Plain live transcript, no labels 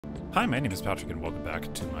Hi, my name is Patrick, and welcome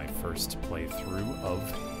back to my first playthrough of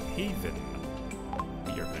Haven.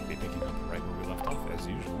 We are going to be picking up right where we left off, as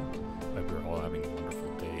usual. We're all having a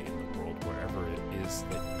wonderful day in the world, wherever it is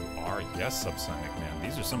that you are. Yes, Subsonic Man,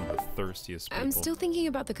 these are some of the thirstiest people. I'm still thinking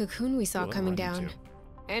about the cocoon we saw coming down.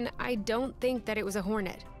 And I don't think that it was a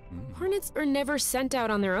hornet. Hornets are never sent out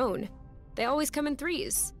on their own. They always come in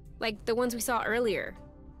threes, like the ones we saw earlier.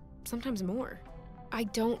 Sometimes more. I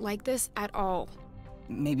don't like this at all.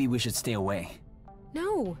 Maybe we should stay away.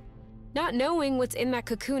 No. Not knowing what's in that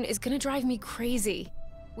cocoon is gonna drive me crazy.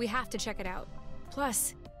 We have to check it out.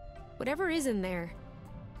 Plus, whatever is in there,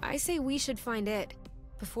 I say we should find it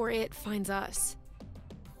before it finds us.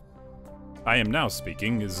 I am now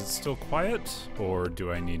speaking. Is it still quiet, or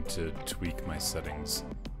do I need to tweak my settings?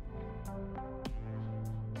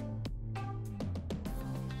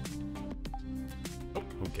 Oh,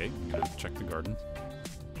 okay, I'm gonna check the garden.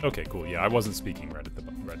 Okay, cool. Yeah, I wasn't speaking right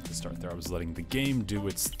at the start there. I was letting the game do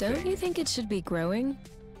its thing. Don't you think it should be growing?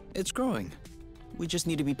 It's growing. We just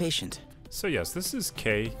need to be patient. So yes, this is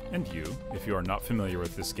K and U. If you are not familiar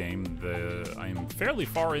with this game, I am fairly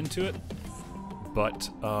far into it. But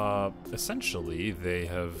essentially, they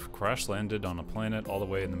have crash-landed on a planet all the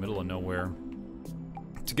way in the middle of nowhere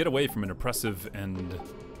to get away from an oppressive and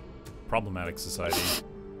problematic society.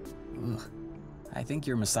 Ugh. I think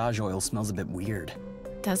your massage oil smells a bit weird.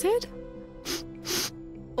 Does it?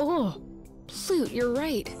 Oh, Flute, you're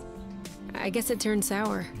right. I guess it turned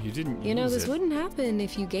sour. You didn't You know, use this it. wouldn't happen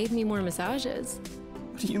if you gave me more massages.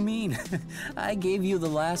 What do you mean? I gave you the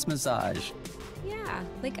last massage. Yeah,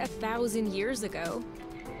 like 1,000 years ago.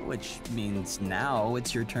 Which means now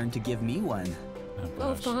it's your turn to give me one. Oh,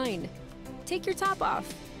 Oh, gosh. fine. Take your top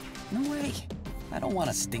off. No way. I don't want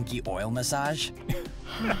a stinky oil massage.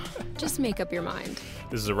 Just make up your mind.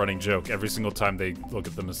 This is a running joke. Every single time they look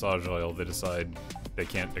at the massage oil, they decide they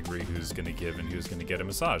can't agree who's going to give and who's going to get a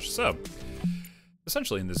massage. So,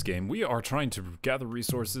 essentially in this game, we are trying to gather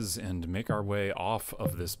resources and make our way off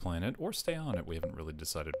of this planet, or stay on it. We haven't really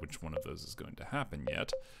decided which one of those is going to happen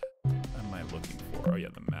yet. What am I looking for? Oh yeah,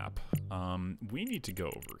 the map. We need to go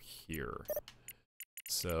over here.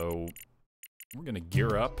 So, we're going to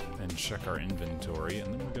gear up and check our inventory,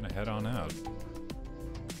 and then we're going to head on out.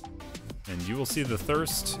 And you will see the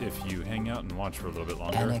thirst if you hang out and watch for a little bit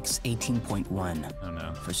longer. Annex 18.1. Oh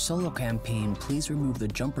no. For solo campaign, please remove the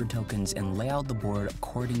jumper tokens and lay out the board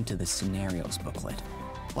according to the scenarios booklet.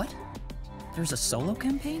 What? There's a solo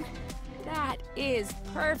campaign? That is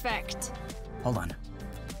perfect. Hold on.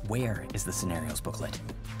 Where is the scenarios booklet?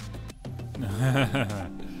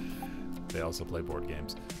 They also play board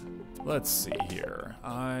games. Let's see here.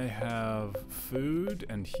 I have food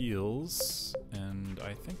and heals, and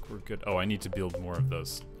I think we're good. Oh, I need to build more of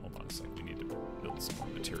those. Hold on a sec. We need to build some more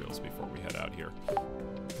materials before we head out here.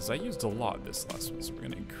 Because I used a lot this last one, so we're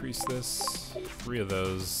going to increase this. 3 of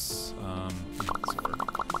those. Let's work.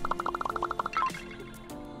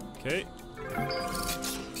 Okay.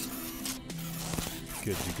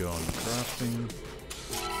 Good to go on the crafting.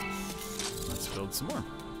 Let's build some more.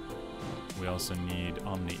 We also need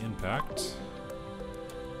Omni Impact,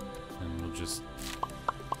 and we'll just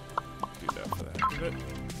do that for the heck of it.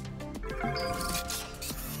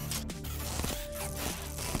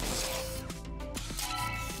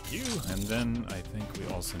 You, and then I think we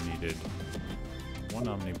also needed 1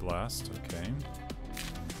 Omni Blast. Okay.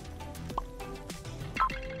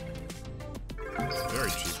 It's very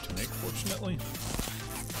cheap to make, fortunately.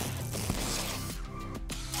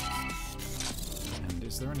 And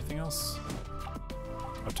is there anything else?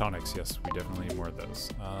 Oh, tonics, yes, we definitely need more of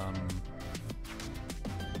those.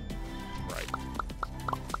 Right.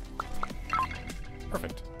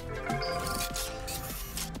 Perfect.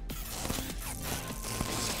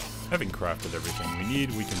 Having crafted everything we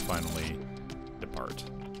need, we can finally depart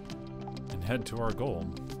and head to our goal.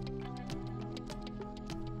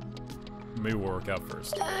 Maybe we'll work out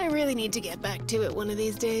first. I really need to get back to it one of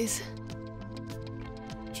these days.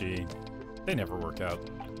 Gee, they never work out.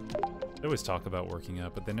 They always talk about working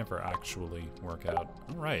out, but they never actually work out.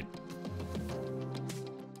 All right.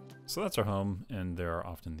 So that's our home, and there are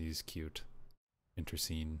often these cute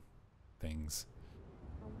interscene things.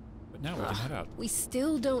 But now we can head out. We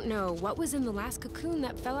still don't know what was in the last cocoon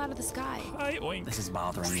that fell out of the sky. Hi, Oink. This is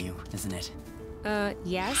bothering you, isn't it?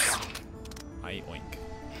 Yes? Hi, Oink.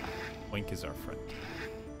 Oink is our friend.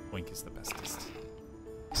 Oink is the bestest.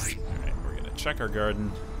 Alright, we're gonna check our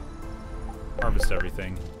garden, harvest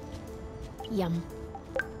everything. Yum.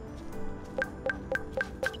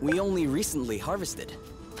 We only recently harvested.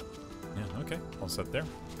 Yeah, okay, all set there.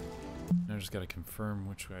 Now I just gotta confirm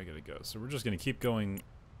which way I gotta go. So we're just gonna keep going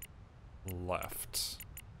left.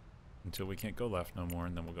 until we can't go left no more,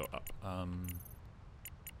 and then we'll go up.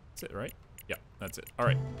 That's it, right? Yeah, that's it. All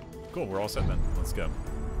right, cool. We're all set then. Let's go.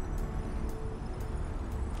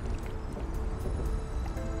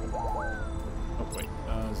 Oh wait,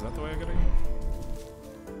 is that the way I gotta go?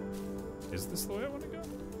 Is this the way I want to go?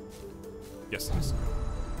 Yes, it is.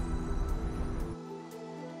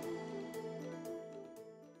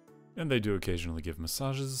 And they do occasionally give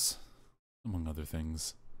massages, among other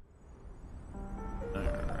things.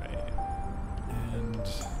 Alright. And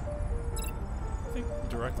I think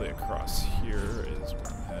directly across here is where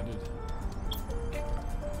I'm headed.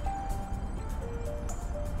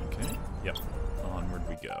 Okay, yep. Onward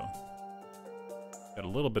we go. Got a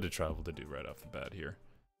little bit of travel to do right off the bat here.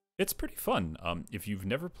 It's pretty fun. If you've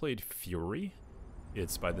never played Fury,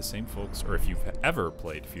 it's by the same folks, or if you've ever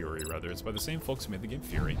played Fury, rather, it's by the same folks who made the game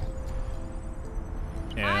Fury.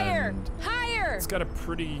 And higher! Higher! It's got a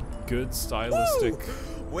pretty good stylistic...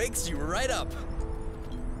 Woo! Wakes you right up!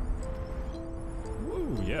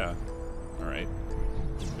 Woo, yeah. Alright.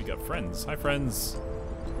 We got friends. Hi, friends.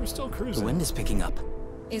 We're still cruising. The wind is picking up.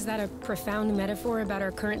 Is that a profound metaphor about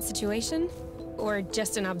our current situation? Or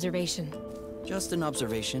just an observation? Just an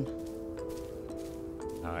observation.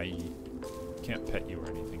 I can't pet you or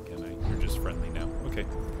anything, can I? You're just friendly now. Okay.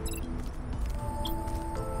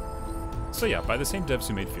 So yeah, by the same devs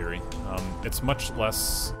who made Fury. It's much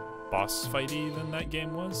less boss fighty than that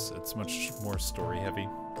game was. It's much more story heavy.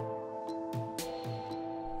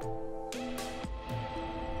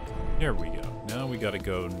 Here we go. Now we gotta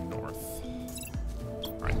go north.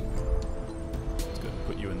 Alright. Let's go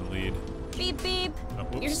put you in the lead. Beep beep! Oh,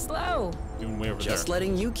 whoops. You're slow. Doing way over there. Just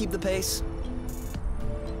letting you keep the pace.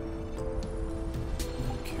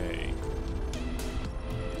 Okay.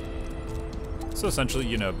 So essentially,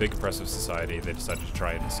 you know, big oppressive society, they decided to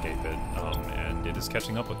try and escape it, and it is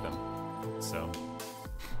catching up with them. So,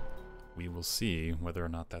 we will see whether or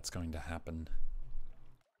not that's going to happen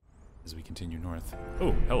as we continue north.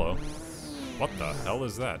 Oh, hello. What the hell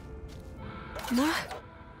is that? What?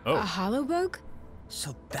 Oh. A hollow bug?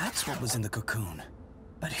 So that's what was in the cocoon.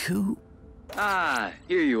 But who? Ah,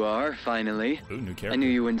 here you are, finally. Ooh, new character. I knew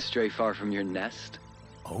you wouldn't stray far from your nest.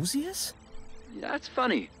 Osius? That's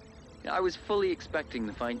funny. I was fully expecting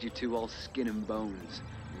to find you two all skin and bones,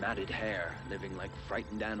 matted hair, living like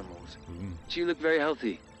frightened animals. But you look very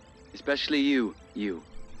healthy. Especially you. You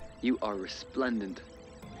are resplendent.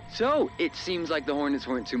 So, it seems like the Hornets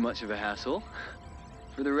weren't too much of a hassle.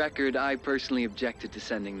 For the record, I personally objected to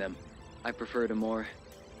sending them. I preferred a more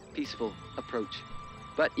peaceful approach.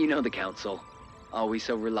 But you know the Council. Always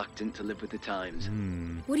so reluctant to live with the times.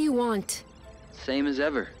 What do you want? Same as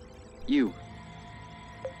ever. You.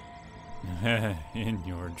 In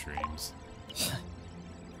your dreams.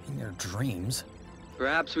 In your dreams?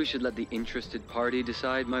 Perhaps we should let the interested party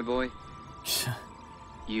decide, my boy.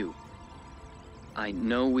 You. I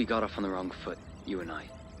know we got off on the wrong foot, you and I.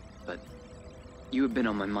 But you have been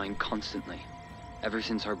on my mind constantly. Ever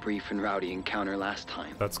since our brief and rowdy encounter last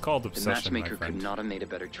time. That's called obsession, the matchmaker my friend. could not have made a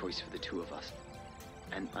better choice for the two of us.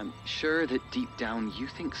 And I'm sure that deep down you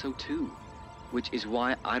think so too. Which is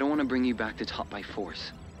why I don't want to bring you back to top by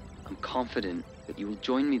force. I'm confident that you will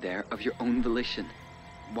join me there of your own volition.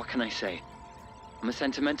 What can I say? I'm a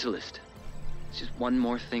sentimentalist. It's just one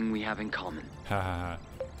more thing we have in common. Ha ha ha.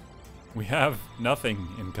 We have nothing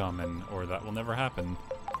in common, or that will never happen.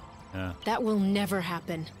 Yeah. That will never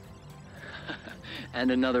happen.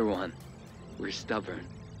 And another one. We're stubborn.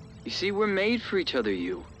 You see, we're made for each other,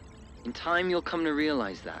 you. In time, you'll come to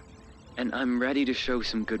realize that. And I'm ready to show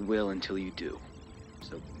some goodwill until you do.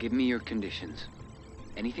 So give me your conditions.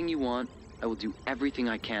 Anything you want, I will do everything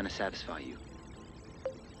I can to satisfy you.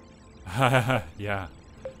 Yeah.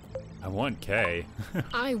 I want K.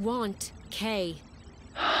 I want K.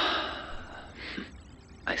 I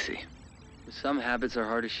see. Some habits are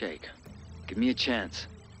hard to shake. Give me a chance.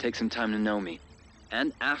 Take some time to know me.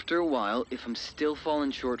 And after a while, if I'm still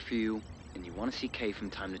falling short for you, and you want to see Kay from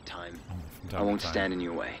time to time, I won't stand in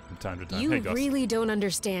your way. From time to time. You Hey, Gus. really don't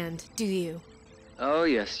understand, do you? Oh,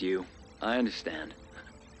 yes, you. I understand.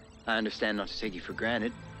 I understand not to take you for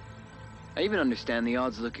granted. I even understand the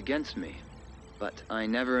odds look against me. But I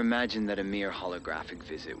never imagined that a mere holographic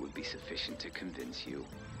visit would be sufficient to convince you.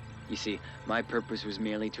 You see, my purpose was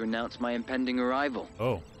merely to announce my impending arrival.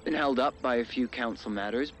 Oh. Been held up by a few council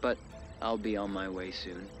matters, but I'll be on my way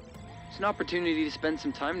soon. It's an opportunity to spend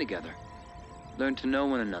some time together. Learn to know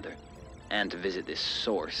one another. And to visit this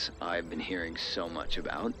source I've been hearing so much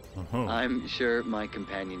about. Uh-huh. I'm sure my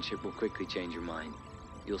companionship will quickly change your mind.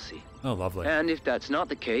 You'll see. Oh, lovely. And if that's not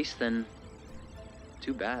the case, then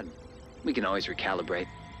too bad. We can always recalibrate.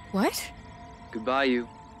 What? Goodbye, you.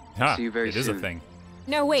 Ha, See you very it is a soon. thing.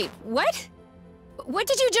 No, wait, what? What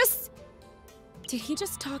did you just... Did he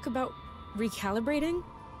just talk about recalibrating?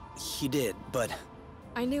 He did, but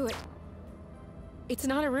I knew it. It's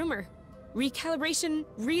not a rumor. Recalibration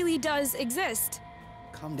really does exist.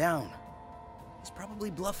 calm down. He's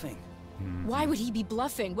probably bluffing. Why would he be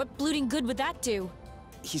bluffing? What blooting good would that do?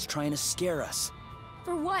 He's trying to scare us.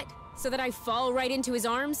 For what? So that I fall right into his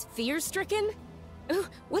arms, fear-stricken?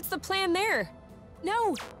 What's the plan there?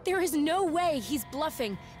 No, there is no way he's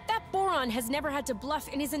bluffing. That boron has never had to bluff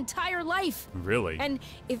in his entire life. Really? And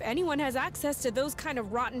if anyone has access to those kind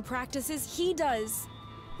of rotten practices, he does.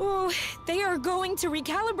 Oh, they are going to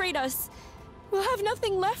recalibrate us. We'll have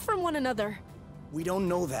nothing left from one another. We don't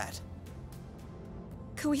know that.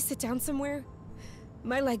 Could we sit down somewhere?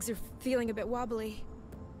 My legs are feeling a bit wobbly.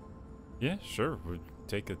 Yeah, sure. We'll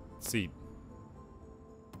take a seat.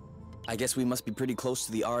 I guess we must be pretty close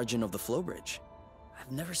to the origin of the flow bridge.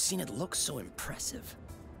 I've never seen it look so impressive.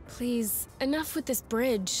 Please, enough with this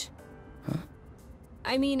bridge. Huh?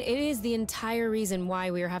 I mean, it is the entire reason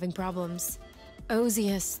why we are having problems.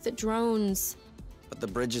 Ozius, the drones. But the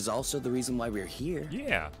bridge is also the reason why we're here.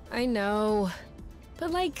 Yeah. I know.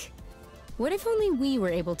 But like, what if only we were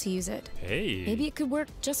able to use it? Hey. Maybe it could work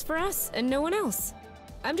just for us and no one else.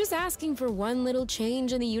 I'm just asking for one little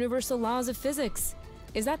change in the universal laws of physics.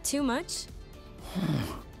 Is that too much?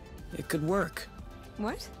 It could work.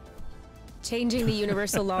 What? Changing the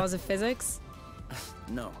universal laws of physics?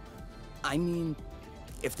 No. I mean,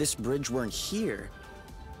 if this bridge weren't here,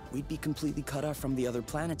 we'd be completely cut off from the other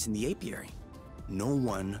planets in the apiary. No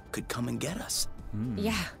one could come and get us.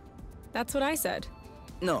 Yeah, that's what I said.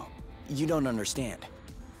 No, you don't understand.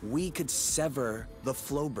 We could sever the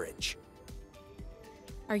flow bridge.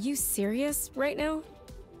 Are you serious right now?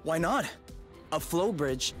 Why not? A flow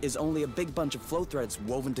bridge is only a big bunch of flow threads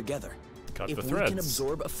woven together. Cut If the we threads. can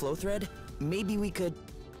absorb a flow thread, maybe we could...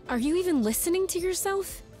 Are you even listening to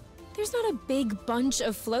yourself? There's not a big bunch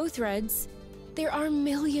of flow threads. There are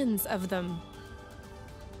millions of them.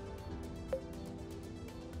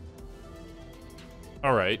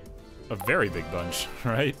 All right. A very big bunch,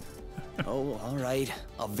 right? Oh, all right.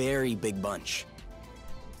 A very big bunch.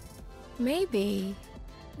 Maybe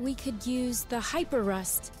we could use the hyper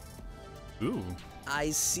rust. Ooh. I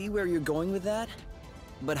see where you're going with that,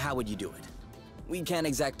 but how would you do it? We can't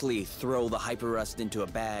exactly throw the hyperrust into a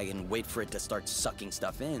bag and wait for it to start sucking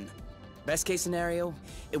stuff in. Best case scenario,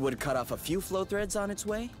 it would cut off a few flow threads on its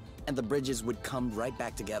way, and the bridges would come right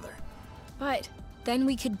back together. But then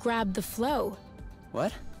we could grab the flow.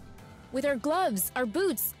 What? With our gloves, our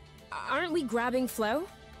boots, aren't we grabbing flow?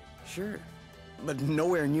 Sure, but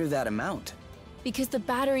nowhere near that amount. Because the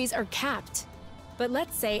batteries are capped. But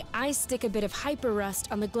let's say I stick a bit of hyper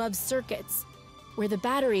rust on the glove's circuits, where the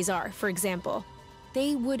batteries are, for example.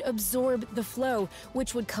 They would absorb the flow,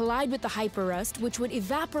 which would collide with the hyper rust, which would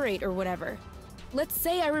evaporate or whatever. Let's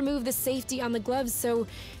say I remove the safety on the gloves so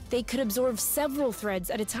they could absorb several threads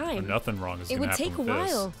at a time. Nothing wrong is It gonna would happen take a with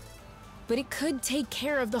this. while, but it could take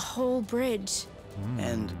care of the whole bridge.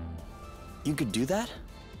 And you could do that?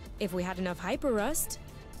 If we had enough hyper rust,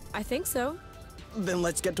 I think so. Then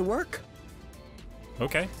let's get to work.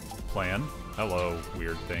 Okay. Plan. Hello,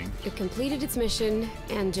 weird thing. It completed its mission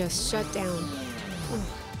and just shut down. Oh,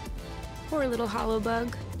 poor little hollow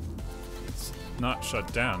bug. It's not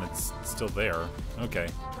shut down. It's still there. Okay.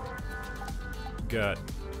 Got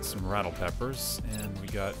some rattle peppers, and we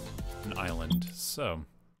got an island. So,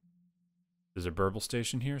 there's a burble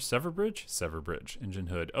station here. Sever Bridge? Sever Bridge. Engine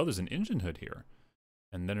hood. Oh, there's an engine hood here.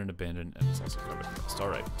 And then an abandoned, and it's also covered in rust.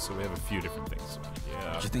 Alright, so we have a few different things.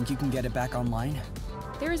 Yeah. Do you think you can get it back online?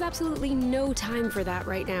 There is absolutely no time for that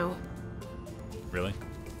right now. Really?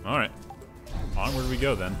 Alright. Onward we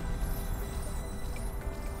go then.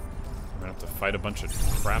 We're gonna have to fight a bunch of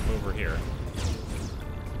crap over here.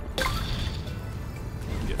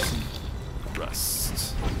 Get some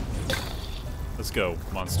rust. Let's go,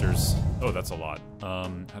 monsters. Oh, that's a lot. How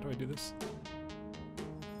do I do this?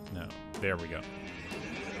 No. There we go.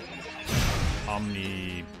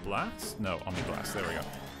 Omni Blast? No, Omni Blast. There we go.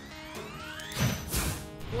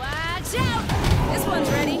 Watch out! This one's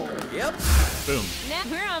ready. Yep. Boom. Now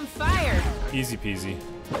we're on fire. Easy peasy.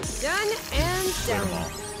 Done and Hit 'em done.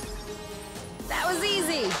 all. That was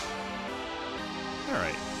easy.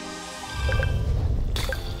 Alright.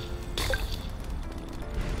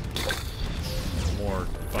 More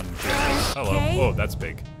fun things. Hello. Okay. Whoa, that's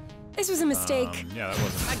big. This was a mistake. Yeah, that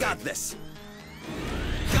wasn't. I got this.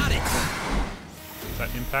 Got it. Is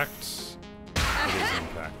that impact? It is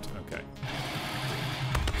impact. Okay.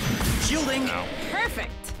 Shielding. Ow.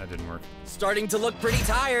 Perfect. That didn't work. Starting to look pretty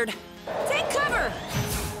tired. Take cover.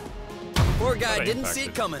 Poor guy didn't see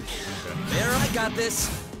it coming. Okay. There, I got this.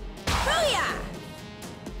 Booyah!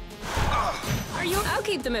 Are you? I'll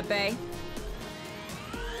keep them at bay.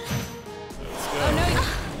 Let's go. Oh no!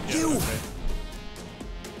 Yeah, You. okay.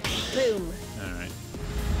 Boom! All right.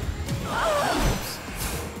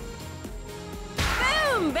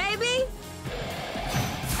 Boom, baby!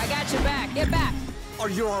 I got your back. Get back. Are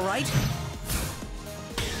you all right?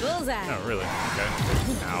 Bullseye. Oh, really? Okay.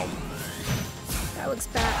 Ow. That looks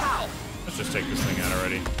bad. Let's just take this thing out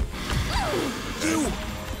already. You.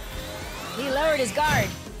 He lowered his guard.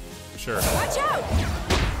 Sure. Watch out!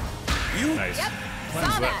 You. Nice. Yep.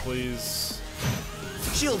 Cleanse Saw that, that. please.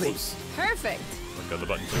 Shielding. Oops. Perfect. Clicked on the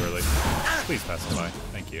button too early. Please pass it by.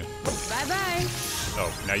 Thank you. Bye-bye.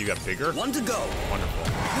 Oh, now you got bigger? One to go.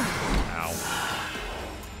 Wonderful. Ow.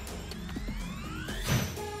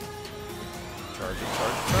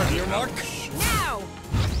 Charge. Your mark. Now!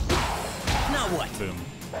 Now what? Boom.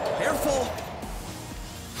 Careful.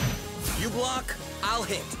 You block, I'll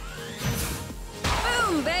hit.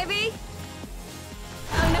 Boom, baby!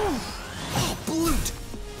 Oh no! Oh, blute.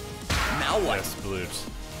 Now what? Yes, blute.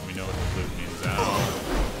 We know what the blute means. Ow.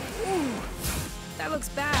 Ooh, that looks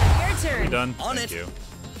bad. Your turn. We done? On Thank it. you.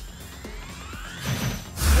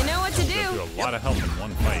 You know what to Go do. through a lot of health in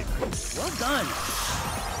one fight. Well done.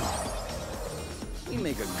 We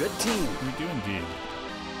make a good team. We do indeed.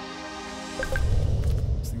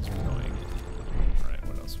 These things are annoying. Alright,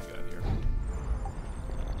 what else we got here?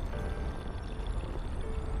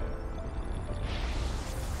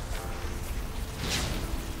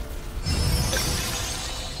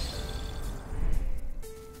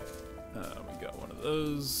 We got one of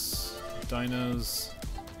those. Dinos.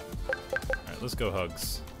 Alright, let's go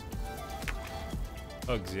hugs.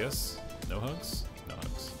 Hugs, yes? No hugs? No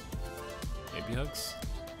hugs. Maybe hugs?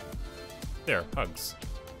 There, hugs.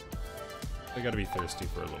 I gotta be thirsty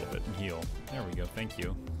for a little bit and heal. There we go, thank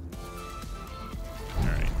you.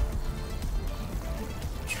 Alright.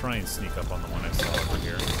 Try and sneak up on the one I saw over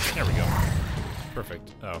here. There we go.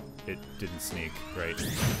 Perfect. Oh, it didn't sneak. Great.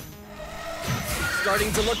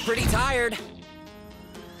 Starting to look pretty tired.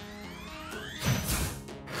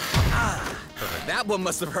 Ah, Perfect. that one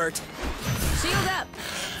must have hurt. Shield up.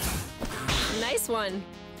 Nice one.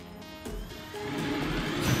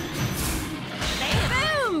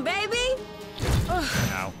 Boom, baby!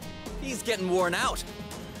 Ow. He's getting worn out.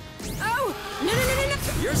 Oh!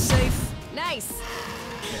 No! You're safe. Nice.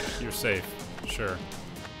 Yeah, you're safe. Sure.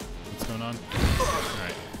 What's going on?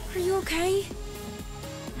 Alright. Are you okay?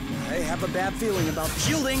 I have a bad feeling about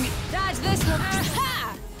shielding. Dodge this one.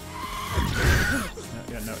 Aha!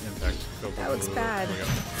 Yeah, no impact. Go. That looks bad. There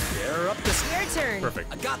we go. You're up to Your turn.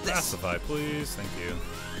 Perfect. I got this. Pacify, please. Thank you.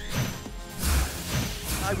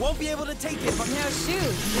 I won't be able to take it. But Now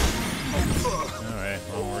shoot. Alright,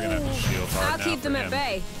 well, we're gonna have to shield hard I'll now keep for them him. at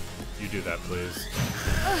bay. You do that, please.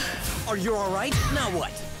 Are you all right? Now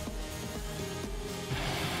what?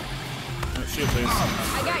 No, shield, please.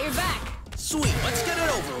 I got your back. Sweet. Let's get it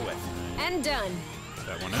over with. And done. Get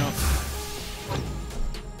that one out.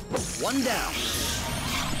 One down.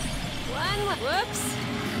 One. Whoops.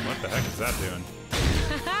 What the heck is that doing?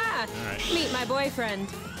 Haha. Alright. Meet my boyfriend.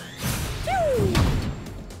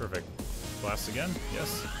 Perfect. Blast again?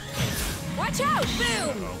 Yes. Watch out!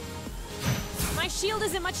 Boom! Oh. My shield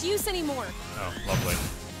isn't much use anymore. Oh, lovely.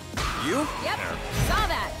 You? Yep. There. Saw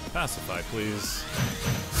that. Pacify, please.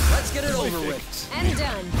 Let's get it over with. And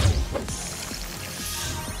done.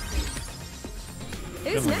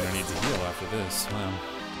 Who's Definitely gonna next? need to heal after this. Wow.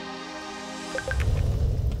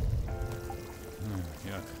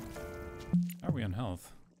 Yuck. How are we on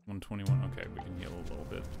health? 121. Okay, we can heal a little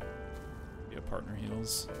bit. Yeah, partner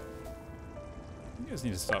heals. You guys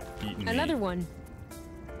need to stop beating me. Another one.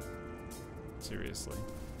 Seriously.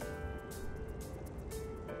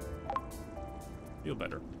 Feel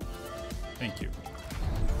better. Thank you.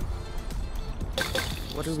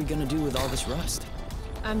 What are we gonna do with all this rust?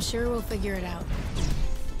 I'm sure we'll figure it out.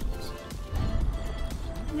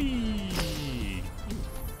 Whee!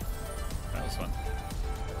 That was fun.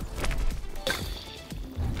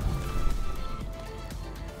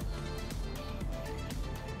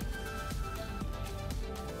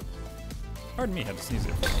 Pardon me, had to sneeze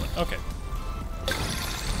there for a moment. Okay.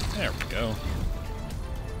 There we go.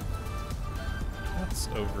 What's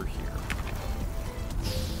over here?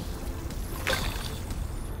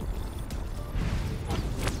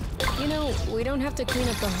 You know, we don't have to clean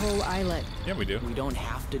up the whole islet. Yeah, we do. We don't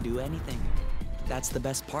have to do anything. That's the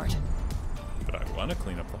best part. But I want to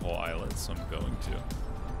clean up the whole islet, so I'm going to.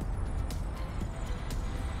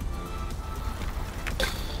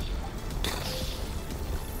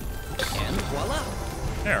 And voila.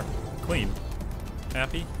 There. Clean.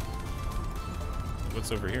 Happy?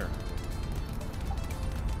 What's over here?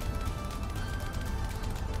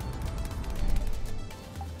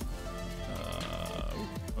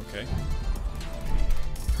 Okay.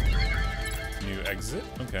 New exit?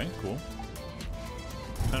 Okay, cool.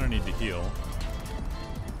 Kinda need to heal.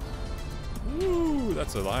 Ooh,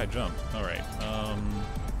 that's a high jump. Alright,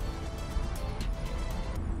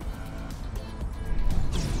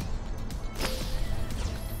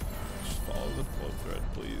 just follow the flow thread,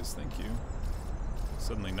 please. Thank you.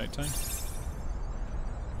 Suddenly nighttime?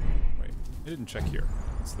 Wait, I didn't check here.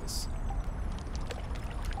 What's this?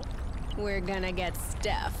 We're gonna get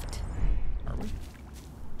stuffed. Are we?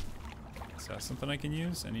 Is that something I can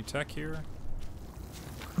use? Any tech here?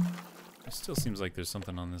 It still seems like there's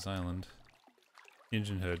something on this island.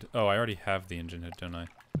 Engine hood. Oh, I already have the engine hood, don't I?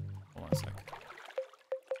 Hold on a sec.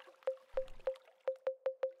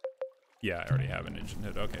 Yeah, I already have an engine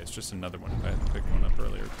hood. Okay, it's just another one if I hadn't picked one up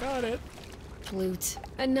earlier. Got it! Loot.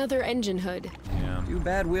 Another engine hood. Yeah. Too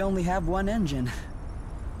bad we only have one engine.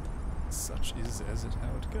 Such is as it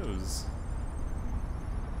how it goes.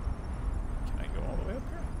 Can I go all the way up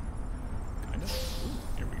here? Kind of.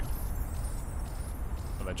 Ooh, here we go.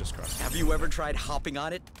 Oh, that just crossed. Have you ever tried hopping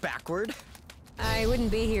on it backward? I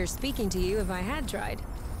wouldn't be here speaking to you if I had tried.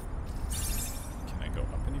 Can I go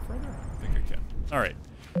up any further? I think I can. Alright.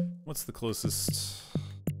 What's the closest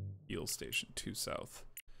heal station? 2 south.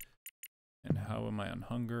 And how am I on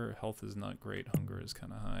hunger? Health is not great. Hunger is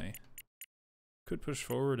kind of high. Could push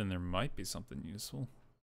forward and there might be something useful.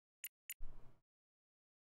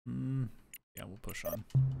 Yeah, we'll push on.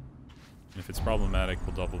 And if it's problematic,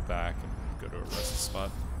 we'll double back and go to a rest spot.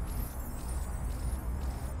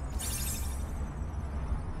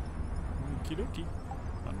 Okie dokie.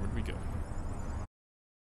 Onward we go.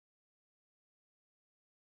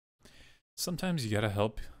 Sometimes you gotta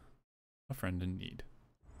help a friend in need.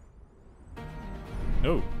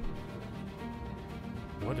 Oh.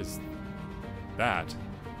 What is that?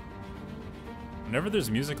 Whenever there's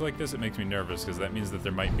music like this, it makes me nervous because that means that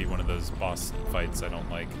there might be one of those boss fights I don't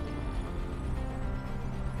like.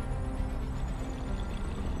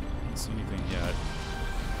 Don't see anything yet.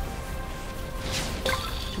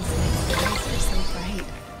 These lights are so bright.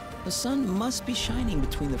 The sun must be shining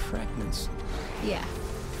between the fragments. Yeah.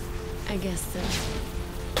 I guess so.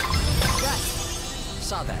 Rust!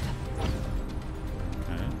 Saw that.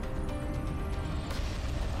 Okay.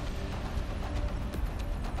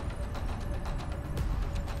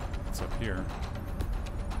 What's up here?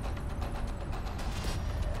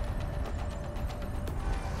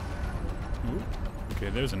 Ooh. Okay,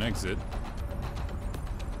 there's an exit.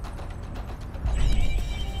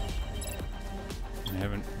 I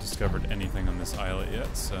haven't discovered anything on this islet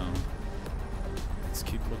yet, so let's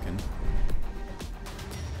keep looking.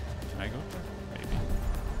 Can I go up there? Maybe.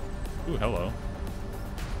 Ooh, hello.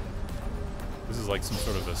 This is like some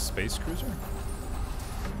sort of a space cruiser?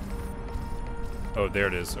 Oh, there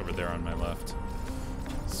it is, over there on my left.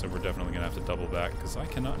 So we're definitely gonna have to double back, because I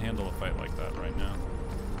cannot handle a fight like that right now.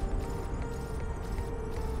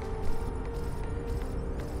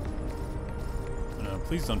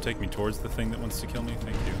 Please don't take me towards the thing that wants to kill me.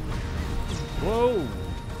 Thank you. Whoa!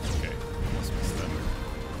 Okay, almost missed that.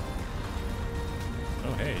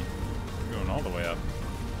 Oh, hey. We're going all the way up.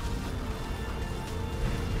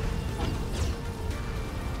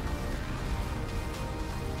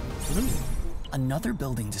 Another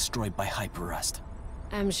building destroyed by hyperrust.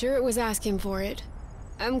 I'm sure it was asking for it.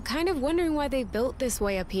 I'm kind of wondering why they built this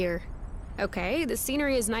way up here. Okay, the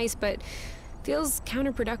scenery is nice, but feels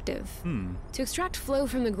counterproductive. To extract flow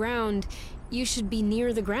from the ground, you should be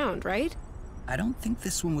near the ground, right? I don't think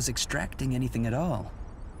this one was extracting anything at all.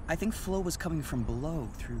 I think flow was coming from below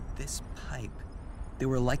through this pipe. They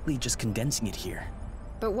were likely just condensing it here.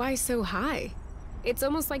 But why so high? It's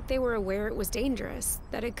almost like they were aware it was dangerous,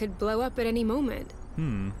 that it could blow up at any moment.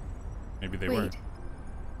 Maybe they were. Wait.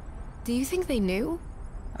 Do you think they knew?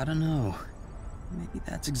 I don't know. Maybe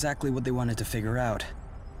that's exactly what they wanted to figure out.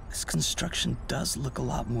 This construction does look a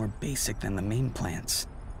lot more basic than the main plants.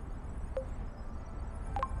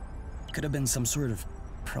 Could have been some sort of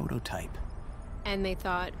prototype. And they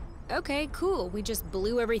thought, okay, cool, we just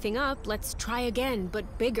blew everything up, let's try again,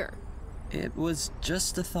 but bigger. It was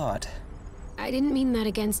just a thought. I didn't mean that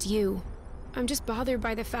against you. I'm just bothered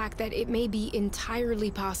by the fact that it may be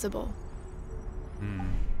entirely possible.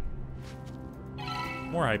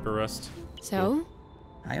 More hyperrust. So?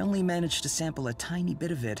 I only managed to sample a tiny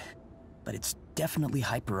bit of it, but it's definitely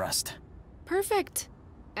hyperrust. Perfect.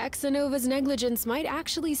 Exonova's negligence might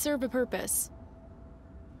actually serve a purpose.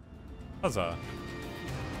 Huzzah.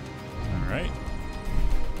 Alright.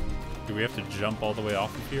 Do we have to jump all the way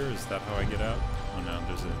off of here? Is that how I get out? Oh no,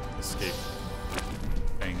 there's an escape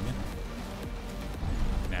thing.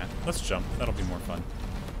 Nah, let's jump. That'll be more fun.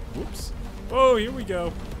 Whoops. Whoa, here we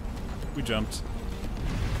go. We jumped.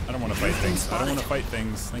 I don't want to fight things. I don't want to fight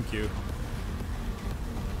things. Thank you.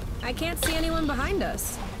 I can't see anyone behind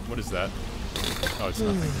us. What is that? Oh, it's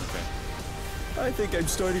nothing. Okay. I think I'm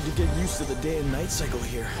starting to get used to the day and night cycle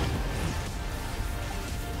here.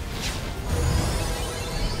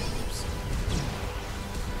 Oops.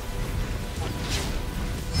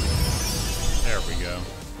 There we go.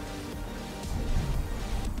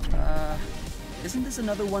 Isn't this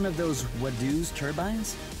another one of those Wadoo's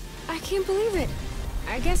turbines? I can't believe it.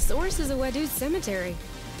 I guess Source is a Wadud cemetery.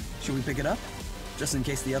 Should we pick it up? Just in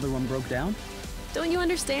case the other one broke down? Don't you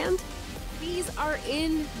understand? These are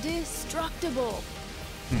indestructible.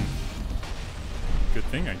 Good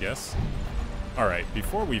thing, I guess. Alright,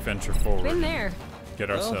 before we venture forward, Been there. get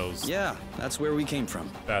ourselves Yeah, that's where we came from.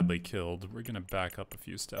 badly killed, we're gonna back up a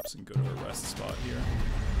few steps and go to a rest spot here.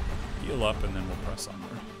 Heal up and then we'll press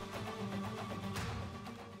onward.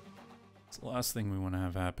 So the last thing we want to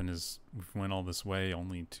have happen is we went all this way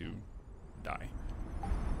only to die.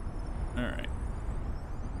 Alright.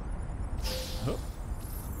 Oh.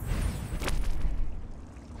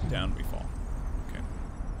 Down we fall. Okay.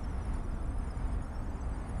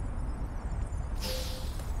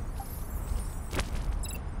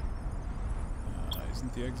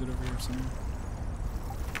 Isn't the exit over here somewhere?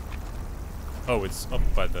 Oh, it's up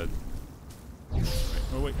by the...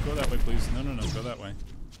 Oh wait, go that way please. No, no, no, go that way.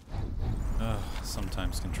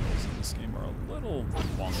 Sometimes controls in this game are a little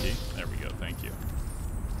wonky. There we go, thank you.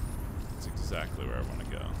 That's exactly where I want to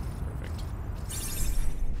go. Perfect.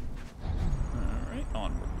 Alright,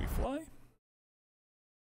 onward we fly.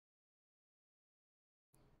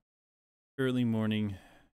 Early morning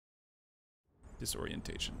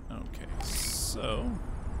disorientation. Okay, so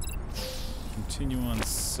continue on.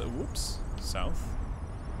 Whoops, south.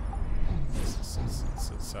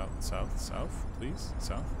 South, please,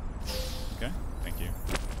 south. Okay, thank you.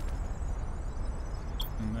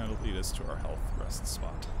 And that'll lead us to our health rest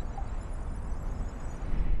spot.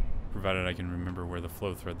 Provided I can remember where the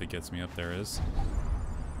flow thread that gets me up there is.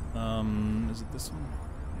 Is it this one?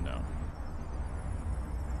 No.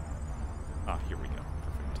 Ah, here we go.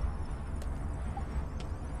 Perfect.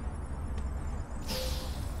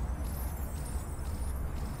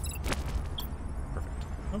 Perfect.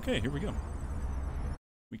 Okay, here we go.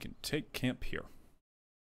 We can take camp here.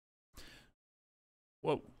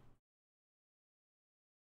 Whoa.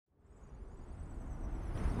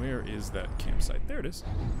 Where is that campsite? There it is.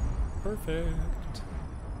 Perfect.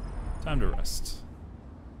 Time to rest.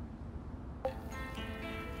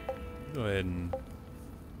 Go ahead and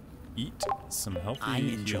eat some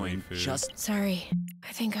healthy healing food. Sorry.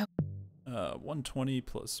 I think I... 120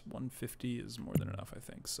 plus 150 is more than enough, I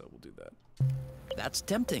think, so we'll do that. That's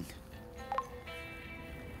tempting.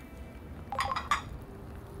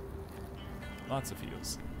 Lots of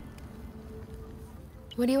heals.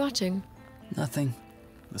 What are you watching? Nothing.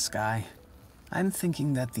 The sky. I'm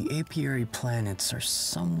thinking that the apiary planets are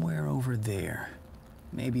somewhere over there.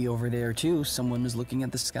 Maybe over there too, someone is looking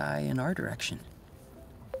at the sky in our direction.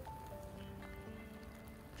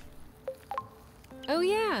 Oh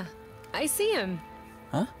yeah, I see him.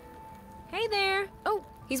 Huh? Hey there. Oh,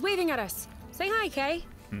 he's waving at us. Say hi, Kay.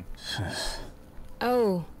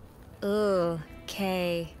 Oh. Ugh,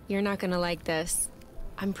 Kay. You're not gonna like this.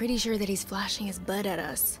 I'm pretty sure that he's flashing his butt at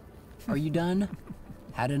us. Are you done?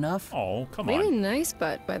 Had enough? Oh, come Really on. nice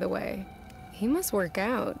butt, by the way. He must work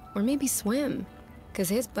out, or maybe swim. Because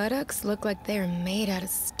his buttocks look like they're made out of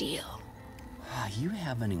steel. You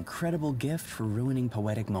have an incredible gift for ruining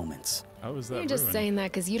poetic moments. How is that You're just ruined? saying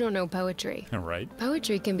that because you don't know poetry. Right?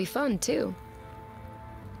 Poetry can be fun, too.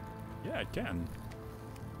 Yeah, it can.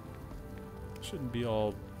 Shouldn't be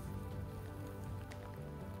all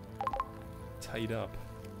tied up.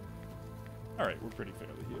 Alright, we're pretty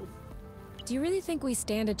fairly healed. Do you really think we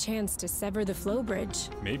stand a chance to sever the flow bridge?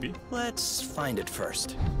 Maybe. Let's find it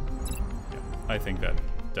first. Yeah, I think that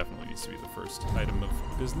definitely needs to be the first item of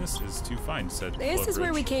business, is to find said This flow is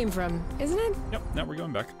where we bridge. came from, isn't it? Yep, now we're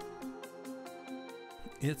going back.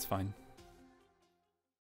 It's fine.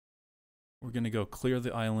 We're gonna go clear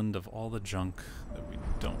the island of all the junk that we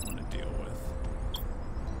don't want to deal with.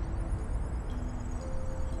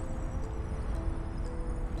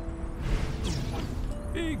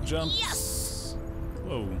 Big jumps. Yes!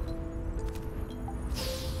 Whoa.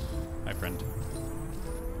 Hi, friend.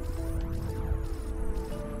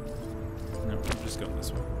 No, we're just going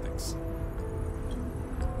this way. Thanks.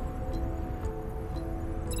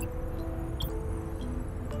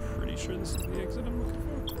 Pretty sure this is the exit I'm looking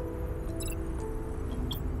for?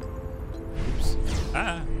 Oops.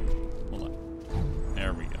 Ah! Hold on.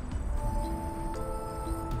 There we go.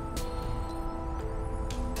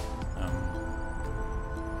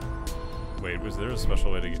 Wait, was there a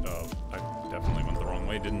special way to get... Oh, I definitely went the wrong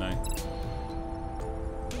way, didn't I?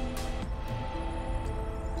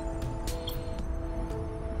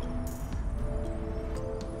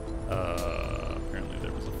 Apparently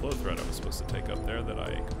there was a flow thread I was supposed to take up there that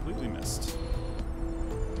I completely missed.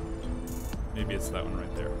 Maybe it's that one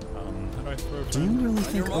right there. How do I throw it? Do you really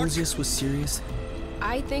think Ozius was serious?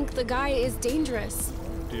 I think the guy is dangerous.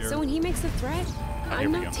 Dear. So when he makes a threat,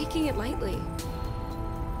 I'm not taking it lightly.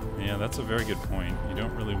 Yeah, that's a very good point. You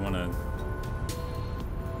don't really want to...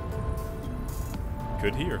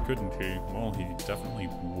 Could he or couldn't he? Well, he definitely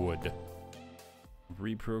would.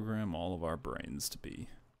 Reprogram all of our brains to be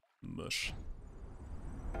mush.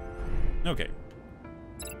 Okay.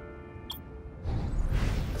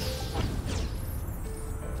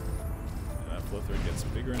 That flow thread gets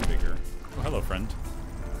bigger and bigger. Oh, hello, friend.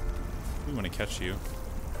 We want to catch you.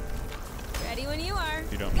 Ready when you are.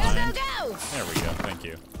 If you don't go, mind. Go, go! There we go. Thank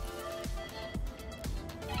you.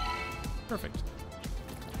 Perfect.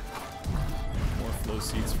 More flow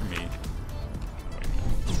seeds for me. Wait.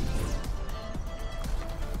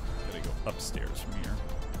 Gotta go upstairs from here.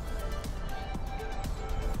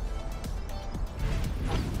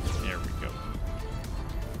 There we go.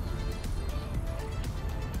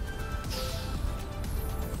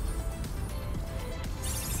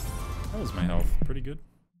 How was my health? Pretty good?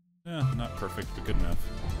 Yeah, not perfect, but good enough.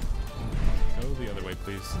 Go the other way,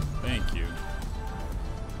 please. Thank you.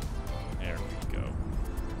 There we go.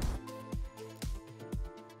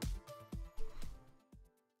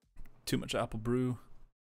 Too much apple brew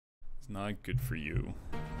is not good for you.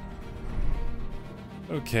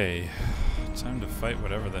 Okay, time to fight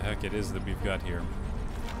whatever the heck it is that we've got here.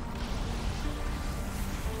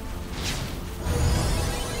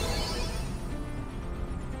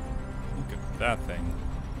 Look at that thing.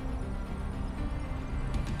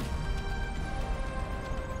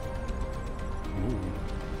 Ooh.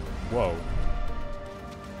 Whoa.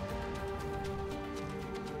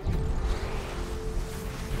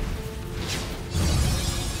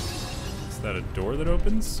 Is that a door that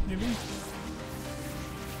opens, maybe?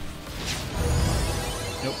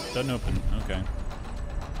 Nope, doesn't open. Okay.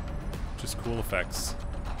 Just cool effects.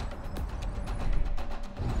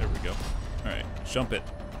 There we go. Alright, jump it.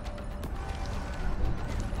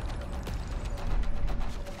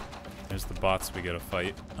 There's the bots we gotta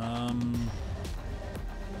fight.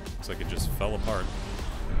 Looks like it just fell apart.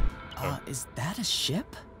 Is that a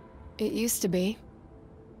ship? It used to be.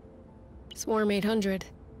 Swarm 800.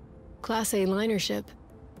 Class A liner ship.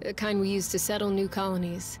 The kind we use to settle new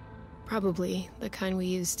colonies. Probably the kind we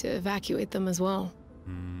use to evacuate them as well.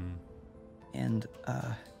 And,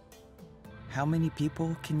 how many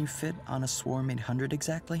people can you fit on a Swarm 800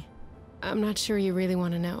 exactly? I'm not sure you really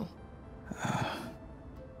want to know.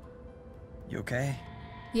 You okay?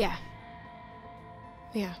 Yeah.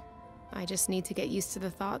 Yeah. I just need to get used to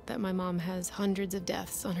the thought that my mom has hundreds of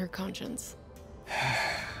deaths on her conscience.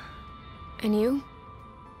 And you?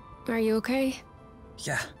 Are you okay?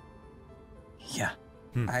 Yeah.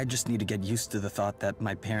 I just need to get used to the thought that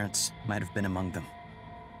my parents might have been among them.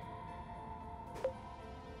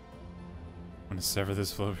 Want to sever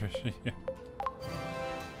this flow bridge? Yeah.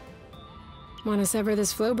 Want to sever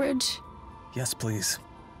this flow bridge? Yes, please.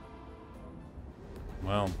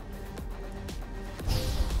 Well.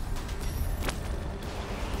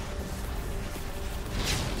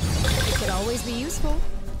 It could always be useful.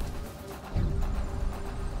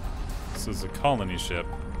 This is a colony ship.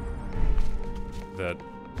 That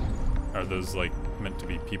are those like meant to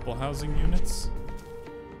be people housing units?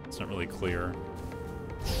 It's not really clear.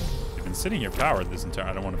 They've been sitting here powered this entire...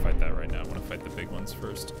 I don't want to fight that right now. I want to fight the big ones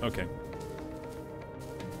first. Okay.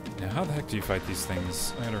 Now, how the heck do you fight these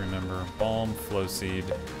things? I gotta remember. Balm, flow seed.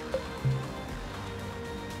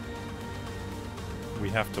 We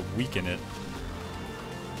have to weaken it.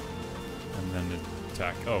 And then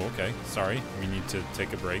attack. Oh, okay. Sorry. We need to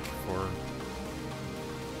take a break for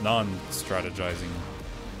non-strategizing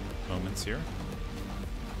moments here.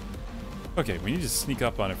 Okay, we need to sneak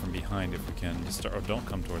up on it from behind if we can. Just start. Oh, don't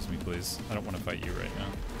come towards me, please. I don't want to fight you right now.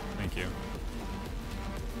 Thank you.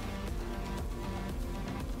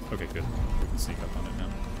 Okay, good. We can sneak up on it now.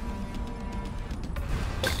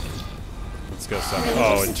 Let's go, son.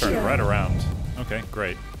 Oh, it turned right around. Okay,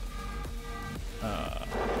 great. Let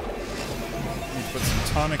me put some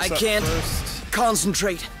tonics up first.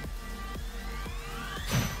 Concentrate.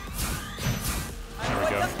 There we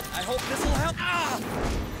go. I hope this will help.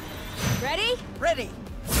 Ready? Ready.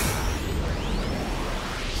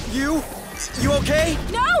 You okay?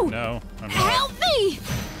 No! No, I'm not. Help me!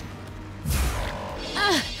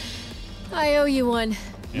 I owe you one. Yeah,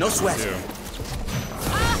 No sweat. me too.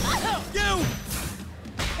 You!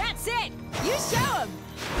 That's it! You show him!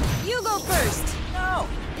 You go first! No,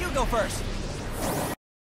 you go first.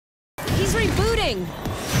 He's rebooting!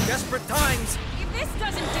 Desperate times. If this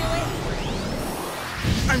doesn't do it...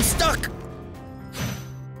 I'm stuck.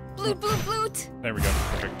 Bloot, bloot, bloot! There we go.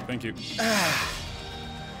 Perfect. Thank you.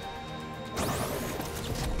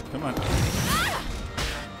 Come on.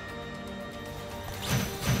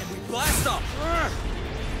 We blast off.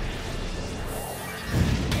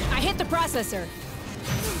 I hit the processor.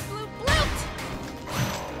 Bloot, bloot, bloot!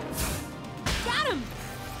 Got him!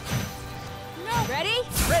 No! Ready?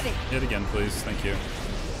 Ready. Hit again, please. Thank you.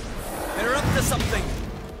 They're up to something.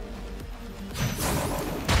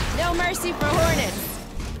 No mercy for Hornets!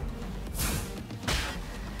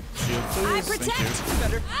 Shield, please. I Thank protect! you.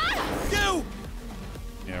 Better. You!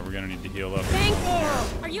 Yeah, we're gonna need to heal up.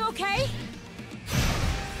 Are you okay?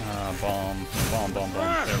 Bomb.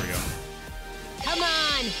 There we go. Come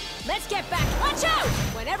on! Let's get back! Watch out!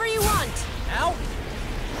 Whenever you want! Ow!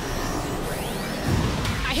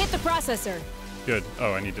 I hit the processor. Good.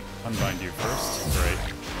 Oh, I need to unbind you first. Great.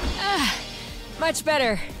 Much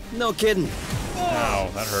better. No kidding. Ow,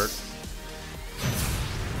 that hurt.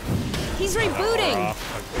 He's We're rebooting! off.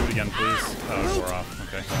 Do it again, please. Oh, we're off.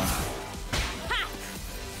 Okay, come on.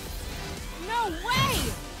 No way!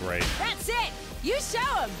 Great. That's it! You show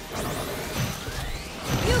him!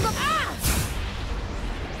 You go.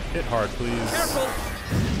 Hit hard, please. Careful.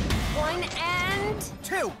 1 and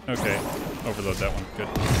 2. Okay. Overload that one. Good.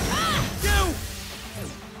 You!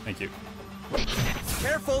 Thank you.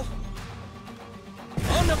 Careful.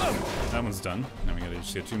 Oh no! That one's done. Now we gotta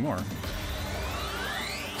just get 2 more.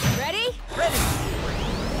 ready? Ready.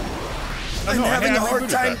 Oh, I'm no, having I a hard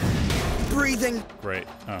rebooted time that. breathing. Great.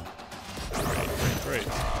 Oh. Great.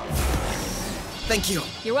 Thank you.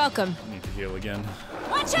 You're welcome. Need to heal again.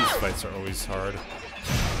 Watch These out! fights are always hard.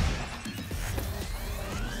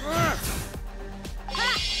 Ha!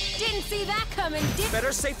 Didn't see that coming, did?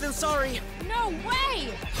 Better safe than sorry. No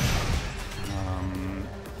way!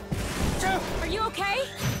 Are you okay?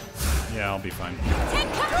 Yeah, I'll be fine.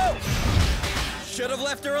 Take cover! Go! Should have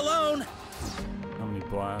left her alone. How many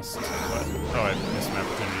blasts? What? Oh, I missed my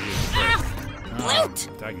opportunity to use it. Ah! Bloot!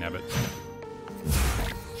 Dagnabbit.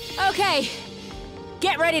 Okay.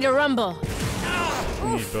 Get ready to rumble. We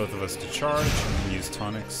need both of us to charge and use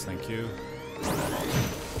tonics. Thank you. Come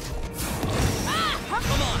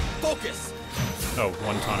on, focus. Oh,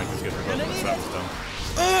 1 tonic is good for both of us. That was dumb.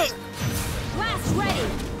 Blast ready.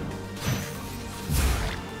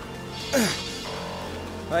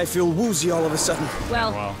 I feel woozy all of a sudden.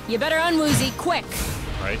 Well, well. you better unwoozy quick.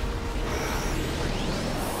 Right?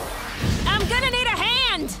 I'm gonna need a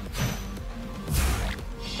hand!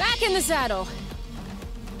 Back in the saddle.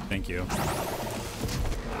 Thank you.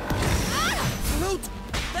 Loot.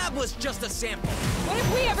 That was just a sample. What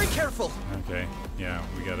if we ever... Careful. Okay. Yeah,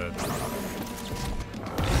 we gotta.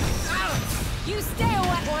 You stay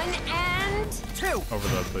away. 1 and... 2.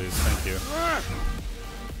 Overload, please. Thank you.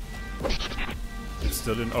 It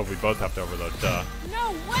still didn't. Oh, we both have to overload. Duh.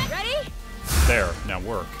 No way! Ready? There. Now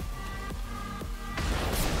work.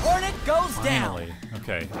 Hornet goes Finally. down.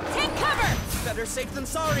 Okay. Take cover! Better safe than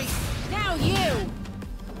sorry. Now you!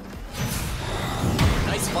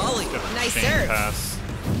 Nice volley. Good Nice chain serve. pass.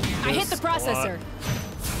 I hit the processor.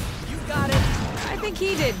 You got it. I think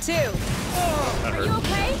he did too. That Are you hurt.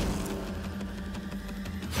 okay?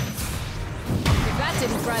 If that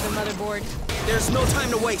didn't fry the motherboard. There's no time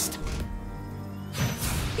to waste.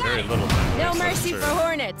 Got Very it. little time. to No waste, that's mercy true. for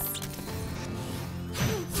Hornets.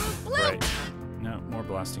 Bloop. Right. No, more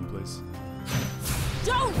blasting, please.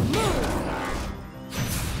 Don't move!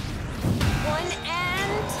 1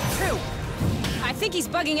 and... 2. I think he's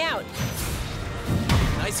bugging out.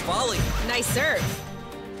 Nice volley. Nice serve.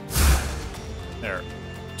 There.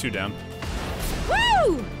 2 down.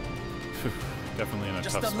 Woo! Definitely in a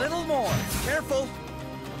Just tough a spot. little more. Careful.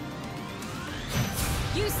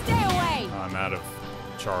 You stay away. Oh, I'm out of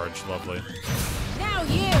charge. Lovely. Now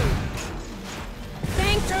you.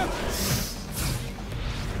 Thank you.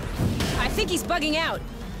 I think he's bugging out.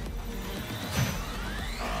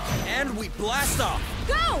 And we blast off.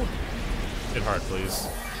 Go! Hit hard, please.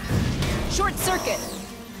 Short circuit.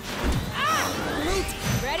 Loot.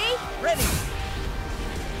 Ready? Ready.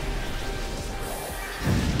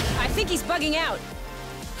 I think he's bugging out.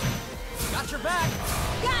 Got your back.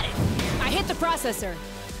 Got it. I hit the processor.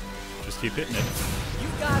 Just keep hitting it. You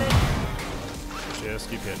got it. Just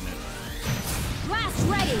keep hitting it. Blast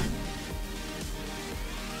ready.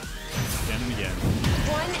 Again and again.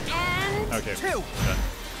 1 and Okay. 2. Done.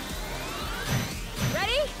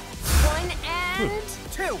 ready. 1 and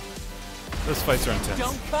 2. Those fights are intense.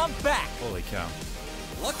 Don't come back. Holy cow.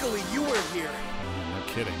 Luckily, you were here. No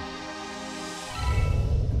kidding.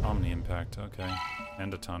 Omni impact, okay.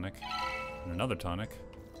 And a tonic. And another tonic.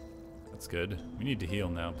 That's good. We need to heal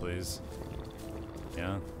now, please.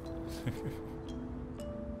 Yeah.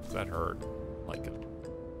 That hurt. Like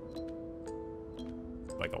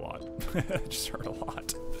a lot. It just hurt a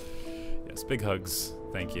lot. Yes, big hugs.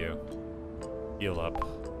 Thank you. Heal up.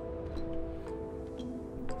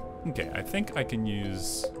 Okay, I think I can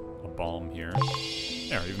use a balm here.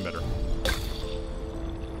 There, even better.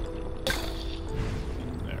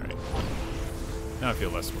 Alright. Now I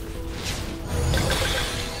feel less worried.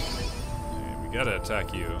 Okay, we gotta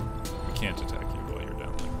attack you. We can't attack you while you're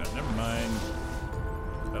down like that. Never mind.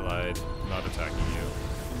 I lied. I'm not attacking you.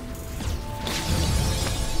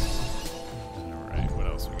 Alright, what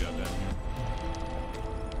else we got down here?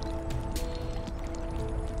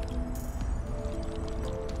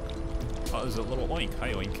 Oh, there's a little oink.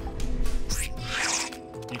 Hi, oink.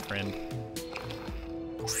 Hey, friend.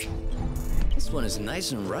 This one is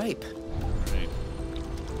nice and ripe. Right.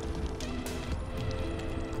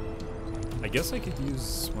 I guess I could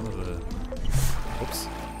use one of the... Oops.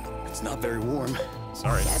 It's not very warm.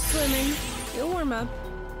 Sorry. get swimming. You'll warm up.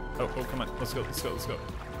 Oh, come on. Let's go.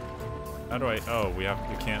 How do I... Oh, we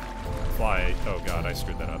can't fly. Oh, God, I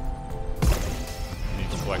screwed that up. I need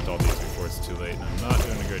to collect all these before it's too late, and I'm not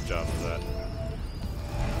doing a good job of that.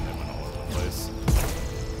 They went all over the place.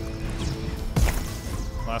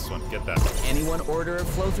 Last one. Get that. Anyone order a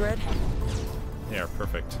flow thread? There,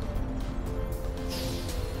 perfect.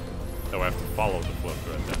 Oh, I have to follow the flow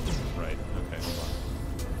thread then. Right. Okay, hold on.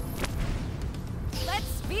 Let's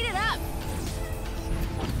speed it up.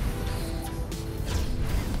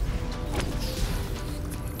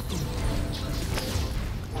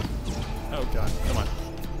 Oh, God. Come on.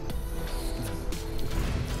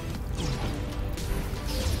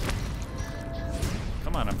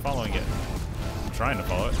 Come on, I'm following it. I'm trying to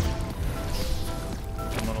follow it.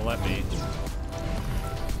 Don't want to let me.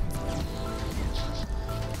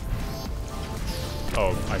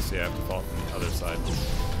 Oh, I see. I have to follow from the other side.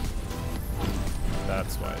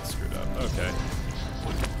 That's why it's screwed up. Okay.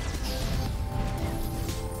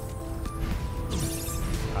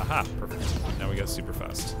 Aha, perfect. Now we got super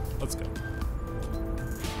fast. Let's go.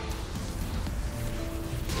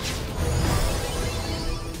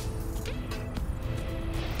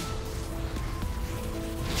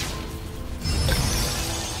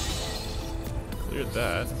 Cleared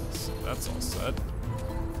that, so that's all set.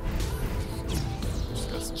 Just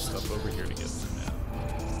got some stuff over here to get through now.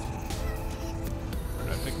 Where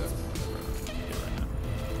did I pick that up? Here right now.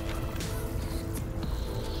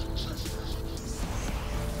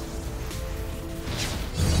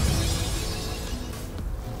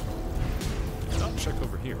 I'll check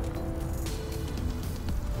over here.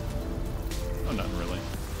 Oh, nothing really.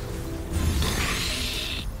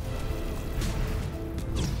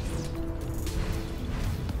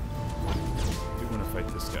 Fight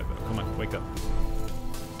this guy though. Come on, wake up.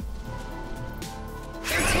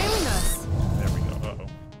 They're tailing us. There we go. Uh-oh.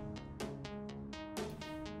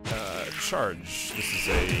 Charge. This is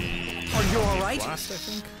a... Are you alright? Blast, I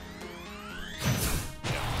think?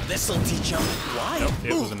 This'll teach him. Why? Nope,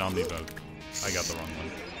 it was an Omni bug. I got the wrong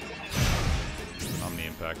one. Omni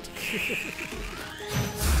impact.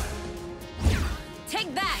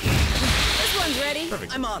 Take that. This one's ready.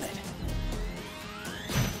 Perfect. I'm on it.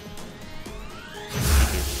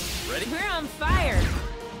 Ready? We're on fire.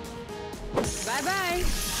 Bye-bye.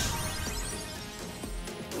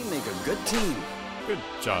 We make a good team. Good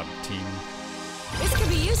job, team. This could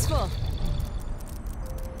be useful.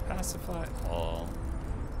 Pacify all.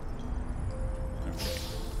 Okay.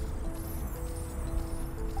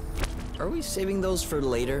 Are we saving those for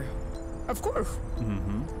later? Of course.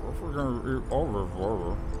 Mm-hmm. If we're gonna eat all of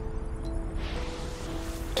water.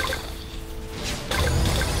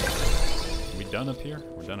 We done up here?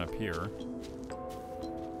 We're done up here.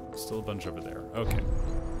 Still a bunch over there. Okay.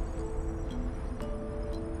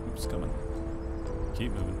 Oops, coming.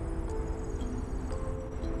 Keep moving.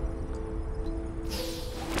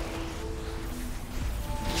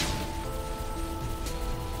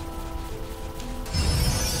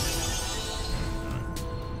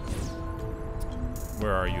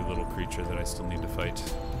 Where are you, little creature that I still need to fight?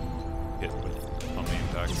 Hit with Omni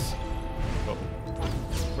impacts. Oh,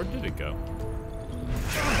 where did it go?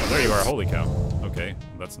 Oh, there you are. Holy cow. Okay,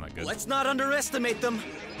 that's not good. Let's not underestimate them.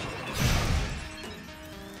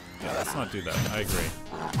 Yeah, let's not do that. I agree.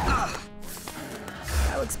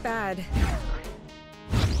 That looks bad.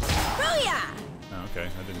 Booyah! Oh, okay,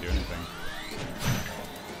 I didn't do anything.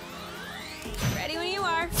 Ready when you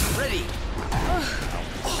are. Ready.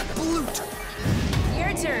 Oh, Bloot.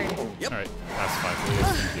 Your turn. Yep. All right, that's 5 players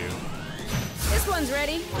can do. This one's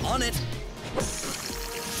ready. On it.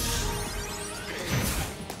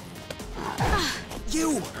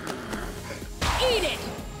 You. Eat it!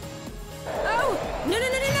 Oh! No, no,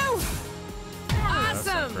 no, no, no! That's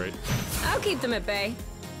not Awesome! great. I'll keep them at bay.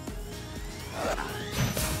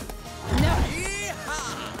 No.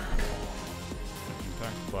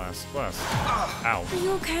 Attack, blast, blast. Ow. Are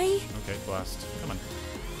you okay? Okay, blast. Come on.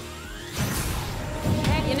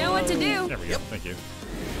 Heck, you know what to do. There we go. Thank you.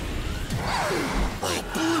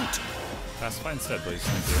 Bloot. Pacify instead, please.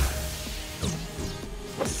 Thank you.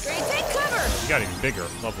 Great, take cover! You got even bigger.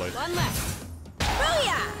 Lovely. One left.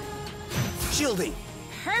 Booyah! Shielding.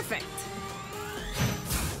 Perfect.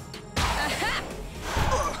 Aha!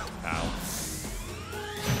 Ow.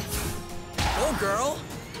 Go, girl.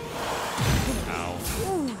 Ow.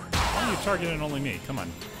 Why are you targeting only me? Come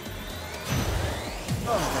on.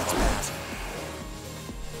 Oh, that's bad.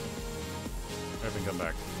 Hurry up and come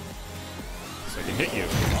back. So I can hit you.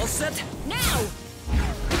 All set. Now!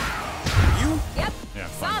 You. Yep. Yeah,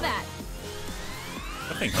 Saw fine. that.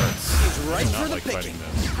 That thing hurts. He's right I do not for the like picking. fighting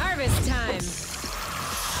this. Harvest time.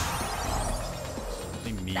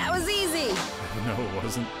 They mean. That was easy. No, it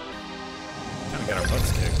wasn't. Kind of got our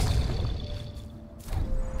butts kicked.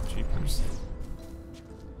 Jeepers.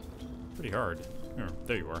 Pretty hard. Here,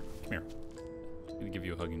 there you are. Come here. I'm gonna give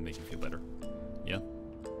you a hug and make you feel better. Yeah?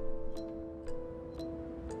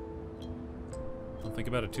 Don't think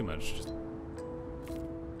about it too much. Just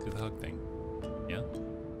do the hug thing. Yeah?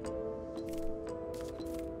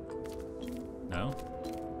 No?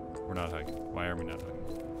 We're not hugging. Why are we not hugging?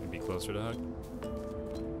 Can we be closer to hug?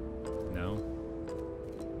 No?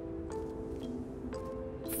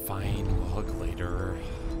 Fine, we'll hug later.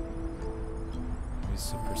 He's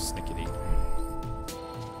super snickety.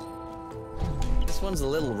 This one's a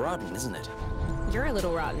little rotten, isn't it? You're a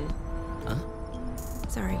little rotten. Huh?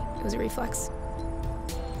 Sorry, it was a reflex.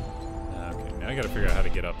 Okay, now I gotta figure out how to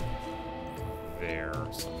get up there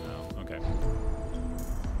somehow. Okay.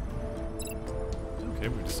 Okay,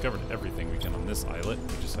 we've discovered everything we can on this islet.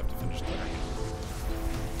 We just have to finish clearing it.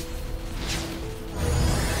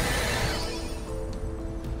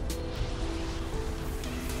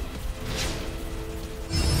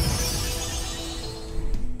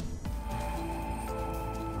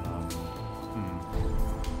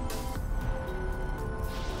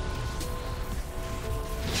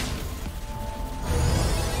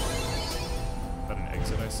 Is that an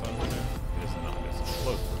exit I saw over there? It is not. It's a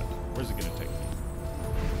float. Where's it gonna take me?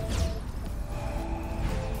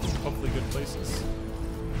 Hopefully good places.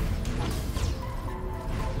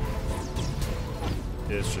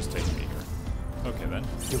 It's just taking me here. Okay then.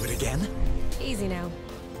 Do it again. Easy now.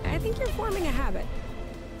 I think you're forming a habit.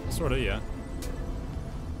 Sorta, yeah.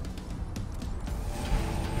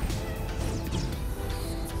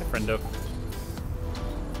 Hi, friendo.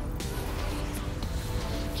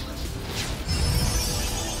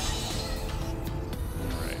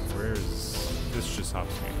 Alright, where's... This just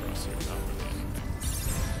hops me across here, not really anything.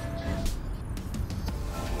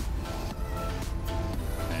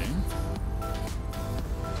 Okay.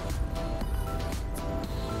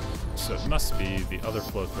 So it must be the other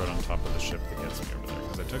float thread on top of the ship that gets me over there,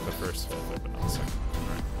 because I took the first float thread, but not the second.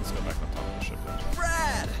 Alright, let's go back on top of the ship then.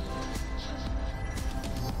 Brad.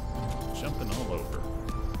 Jumping all over.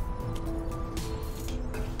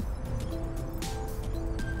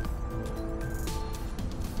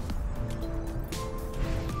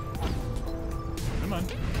 Come on.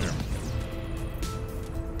 There.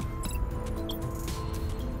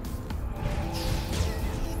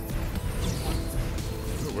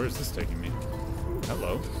 Ooh, where's this taking me?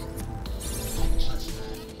 Hello.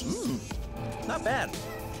 Not bad.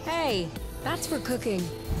 Hey, that's for cooking.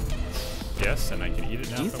 Yes, and I can eat it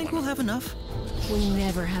now. Do you if I think want we'll have enough? We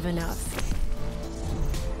never have enough.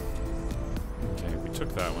 Okay, we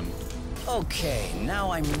took that one. Okay,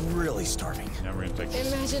 now I'm really starving. Now we're gonna take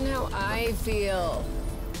this. Imagine how I feel.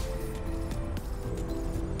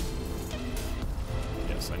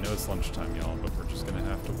 Yes, I know it's lunchtime, y'all, but we're just gonna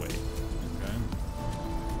have to wait. Okay.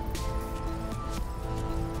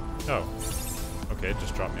 Oh. Okay, it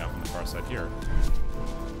just dropped me off on the far side here.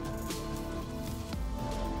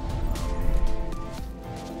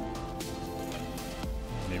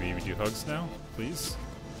 Maybe we do hugs now, please?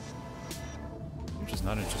 You're just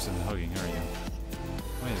not interested in hugging, are you?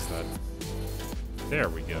 Why is that? There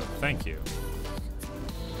we go. Thank you.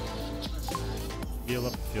 heal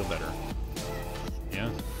up, feel better. Yeah?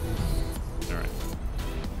 Alright.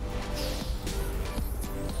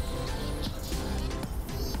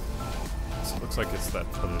 So it looks like it's that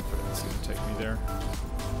other thread that's gonna take me there.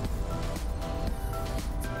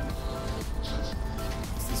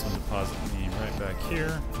 This one deposit me right back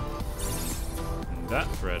here. And that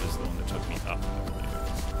thread is the one that took me up, I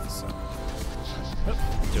believe. So. Up,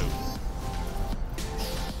 go.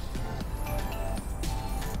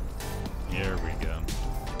 Here we go.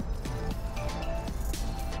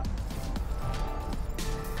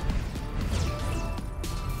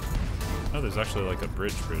 Oh, there's actually like a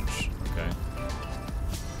bridge. Okay.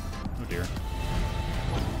 Oh dear.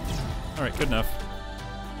 Alright, good enough.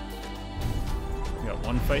 We got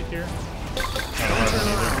one fight here. I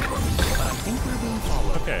think we're being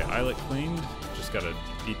followed. Okay, eyelet cleaned. Just gotta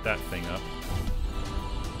beat that thing up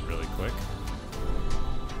really quick.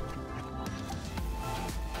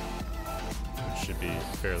 Which should be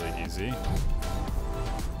fairly easy.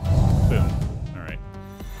 Boom. Alright.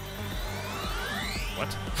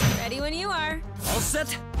 What? Ready when you are. All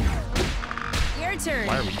set? Your turn.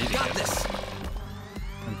 Why are we eating Got it? this.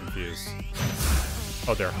 I'm confused.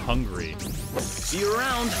 Oh, they're hungry. See you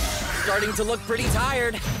around. Starting to look pretty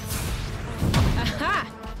tired. Aha!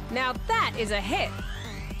 Now that is a hit.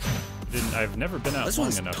 I've never been out This long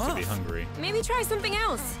one's enough to be tough. hungry. Maybe try something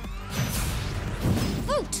else.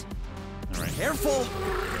 Oot! Alright. Careful.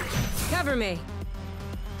 Cover me.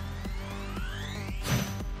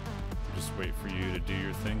 Just wait for you to do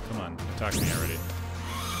your thing. Come on, attack me already.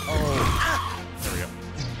 Oh. There we go.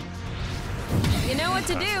 You know what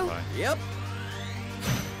to do. Pacify. Yep.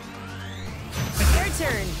 Your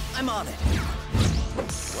turn. I'm on it.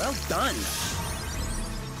 Well done.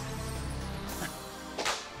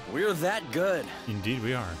 We're that good. Indeed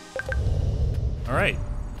we are. Alright.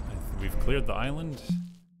 We've cleared the island.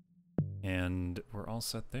 And we're all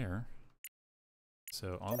set there.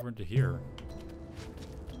 So onward to here.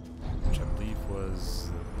 Which I believe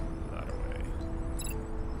was that way.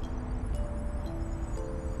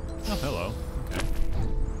 Oh, hello. Okay.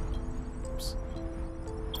 Oops.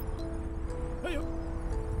 Hey-yo.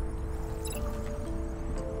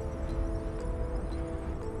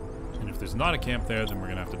 And if there's not a camp there, then we're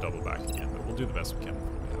gonna have to double back again, but we'll do the best we can with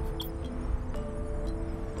what we have.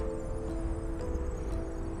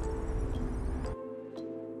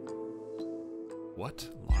 What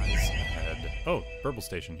lies ahead? Oh, Burble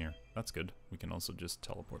Station here. That's good. We can also just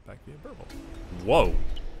teleport back via Burble. Whoa!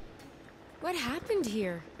 What happened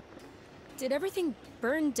here? Did everything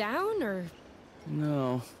burn down, or?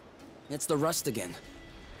 No. It's the rust again.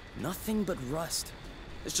 Nothing but rust.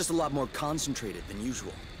 It's just a lot more concentrated than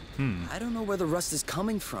usual. I don't know where the rust is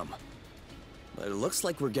coming from, but it looks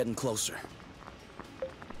like we're getting closer.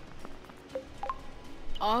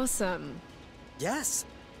 Awesome. Yes.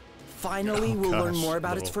 Finally, we'll learn more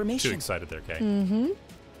about its formation. Too excited there, Kay. Mm-hmm.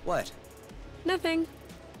 What? Nothing.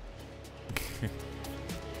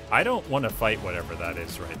 I don't want to fight whatever that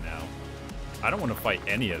is right now. I don't want to fight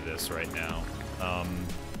any of this right now.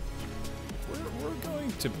 We're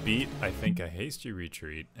going to beat, I think, a hasty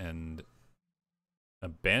retreat and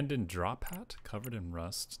abandoned drop hat covered in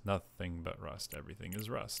rust. Nothing but rust. Everything is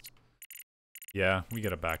rust. Yeah, we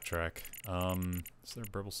gotta backtrack. Is there a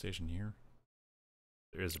Burble Station here?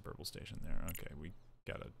 There is a Burble Station there. Okay, we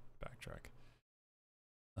gotta backtrack.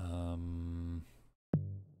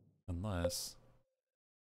 Unless...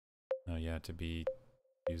 Oh yeah, to be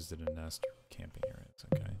used in a nest or camping areas.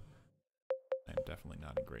 Okay. I'm definitely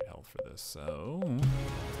not in great health for this, so...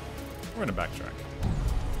 We're gonna backtrack.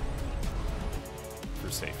 For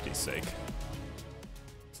safety's sake.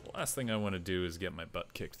 So the last thing I want to do is get my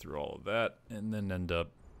butt kicked through all of that, and then end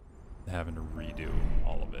up having to redo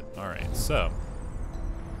all of it. Alright, so...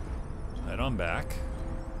 Head on back.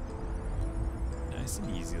 Nice and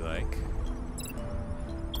easy like.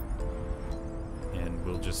 And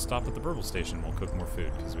we'll just stop at the Burble Station. We'll cook more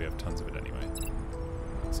food, because we have tons of it anyway.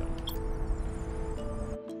 So...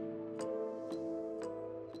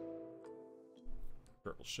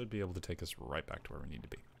 Burble should be able to take us right back to where we need to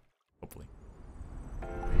be. Hopefully.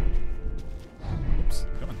 Oops,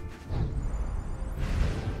 come on.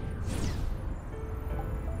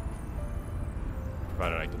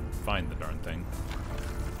 Provided I can find the darn thing.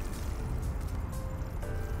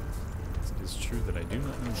 It is true that I do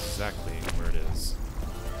not know exactly where it is.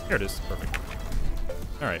 Here it is, perfect.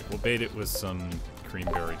 Alright, we'll bait it with some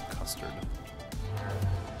creamberry custard.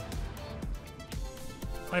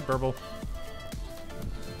 Hi, Burble.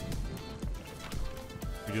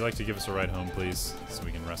 Would you like to give us a ride home, please, so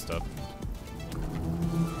we can rest up?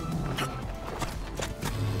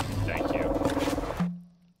 Thank you.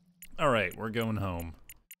 Alright, we're going home.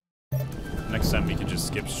 Next time we can just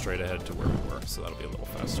skip straight ahead to where we were, so that'll be a little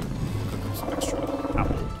faster. Cook some extra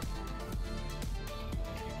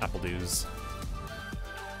apple dews.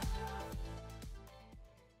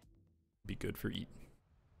 Be good for eating.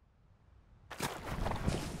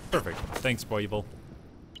 Perfect. Thanks, Boyable.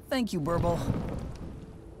 Thank you, Burble.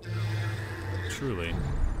 Truly.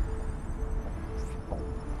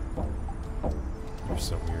 You're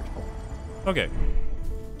so weird. Okay.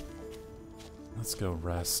 Let's go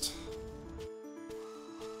rest.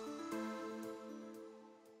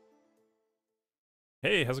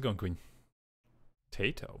 Hey, how's it going, Queen?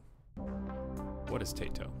 Tato. What is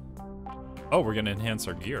Tato? Oh, we're gonna enhance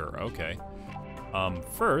our gear. Okay.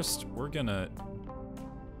 First, we're gonna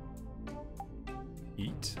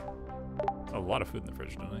eat. A lot of food in the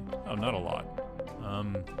fridge, don't I? Oh, not a lot.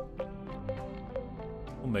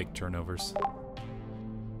 We'll make turnovers.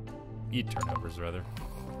 Eat turnovers, rather.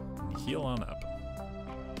 And heal on up.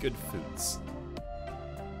 Good foods.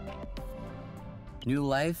 New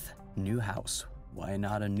life, new house. Why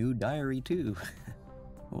not a new diary, too?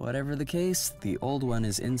 Whatever the case, the old one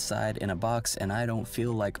is inside in a box, and I don't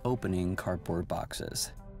feel like opening cardboard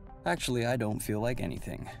boxes. Actually, I don't feel like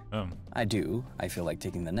anything. I do. I feel like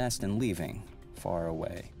taking the nest and leaving, far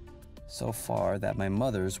away. So far that my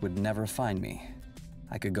mother's would never find me.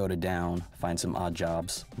 I could go to Down, find some odd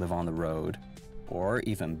jobs, live on the road. Or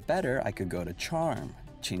even better, I could go to Charm,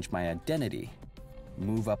 change my identity,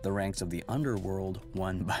 move up the ranks of the underworld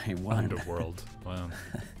one by one. Underworld, wow.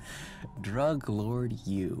 Drug Lord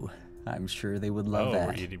U. I'm sure they would love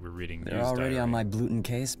that. We're reading They're already on my gluten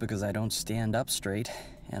case because I don't stand up straight,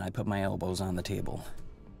 and I put my elbows on the table.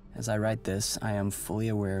 As I write this, I am fully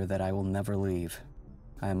aware that I will never leave.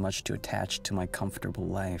 I am much too attached to my comfortable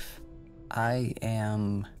life. I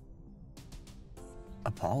am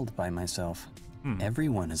appalled by myself.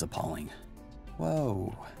 Everyone is appalling.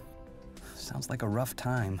 Whoa. Sounds like a rough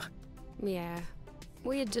time. Yeah,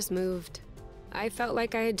 we had just moved. I felt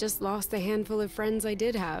like I had just lost the handful of friends I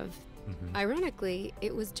did have. Ironically,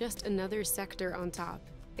 it was just another sector on top.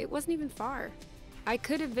 It wasn't even far. I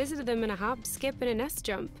could have visited them in a hop, skip, and a nest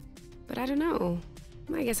jump. But I don't know.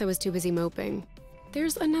 I guess I was too busy moping.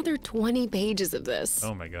 There's another 20 pages of this.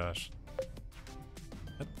 Oh my gosh.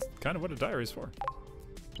 That's kind of what a diary is for.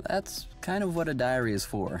 That's kind of what a diary is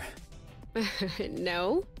for.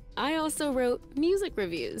 No, I also wrote music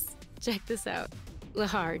reviews. Check this out.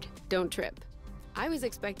 Lahard, Don't Trip. I was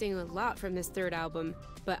expecting a lot from this third album,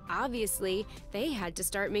 but obviously they had to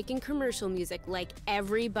start making commercial music like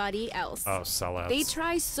everybody else. Oh, sellouts. They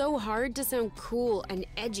try so hard to sound cool and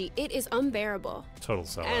edgy, it is unbearable. Total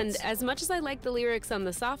sellouts. And as much as I like the lyrics on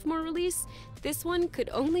the sophomore release, this one could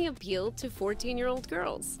only appeal to 14-year-old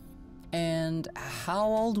girls. And how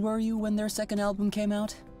old were you when their second album came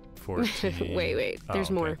out? 14. Wait,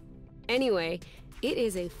 there's more. Anyway, it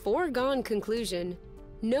is a foregone conclusion.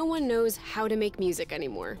 No one knows how to make music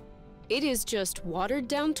anymore. It is just watered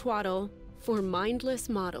down twaddle for mindless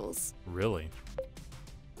models. Really?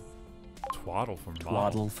 Twaddle for models?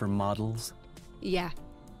 Twaddle for models? Yeah.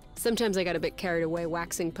 Sometimes I got a bit carried away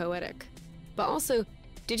waxing poetic. But also,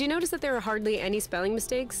 did you notice that there are hardly any spelling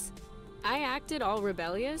mistakes? I acted all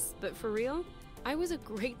rebellious, but for real, I was a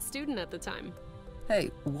great student at the time.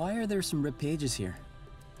 Hey, why are there some ripped pages here?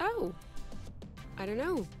 Oh, I don't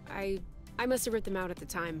know. I must have ripped them out at the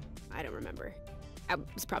time. I don't remember. I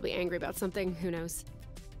was probably angry about something, who knows.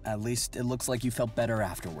 At least it looks like you felt better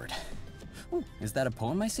afterward. Ooh, is that a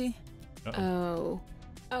poem I see? Oh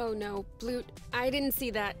no, Blute, I didn't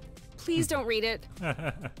see that. Please don't read it.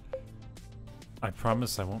 I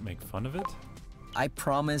promise I won't make fun of it? I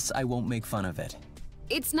promise I won't make fun of it.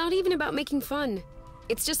 It's not even about making fun.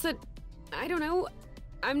 It's just that, I don't know,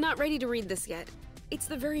 I'm not ready to read this yet. It's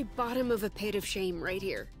the very bottom of a pit of shame right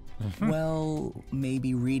here. Well,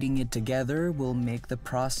 maybe reading it together will make the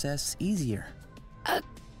process easier.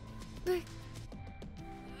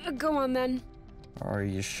 Go on then. Are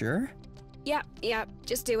you sure? Yeah,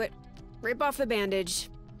 just do it. Rip off the bandage.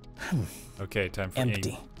 Okay, time for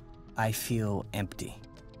Empty. I feel empty.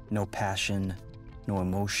 No passion, no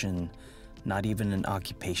emotion, not even an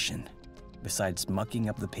occupation. Besides mucking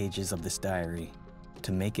up the pages of this diary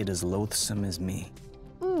to make it as loathsome as me.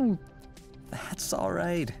 That's all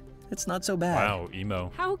right. It's not so bad. Wow,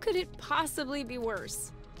 emo. How could it possibly be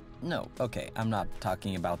worse? No, okay, I'm not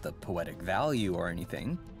talking about the poetic value or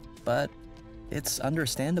anything, but it's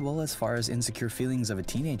understandable as far as insecure feelings of a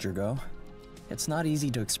teenager go. It's not easy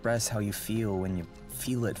to express how you feel when you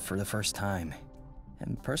feel it for the first time.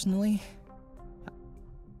 And personally,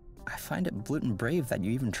 I find it blute brave that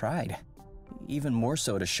you even tried. Even more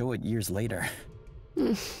so to show it years later.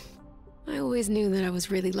 always knew that I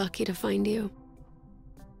was really lucky to find you.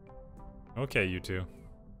 Okay, you two.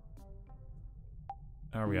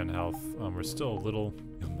 How are we on health? We're still a little...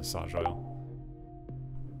 massage oil.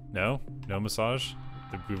 No? No massage?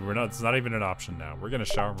 We're not, it's not even an option now. We're gonna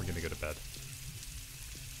shower and we're gonna go to bed.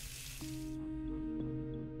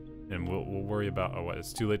 And we'll worry about... Oh, what?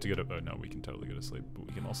 It's too late to go to... Oh, no, we can totally go to sleep. But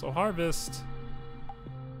we can also harvest.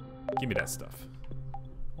 Give me that stuff.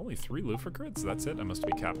 Only 3 loofah grids? That's it? I must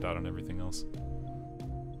be capped out on everything else.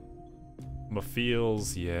 My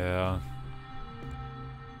feels, yeah.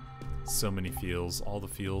 So many feels. All the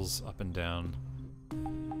feels up and down.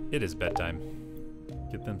 It is bedtime.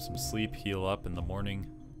 Get them some sleep, heal up in the morning.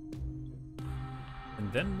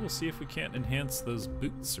 And then we'll see if we can't enhance those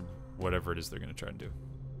boots or whatever it is they're going to try and do.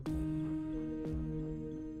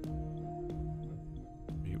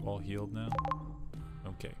 Are you all healed now?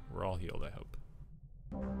 Okay, we're all healed, I hope.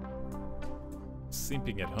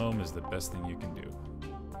 Sleeping at home is the best thing you can do.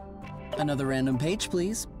 Another random page,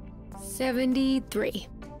 please. 73.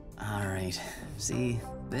 All right. See,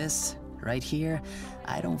 this right here,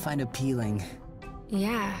 I don't find appealing.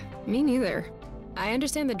 Yeah, me neither. I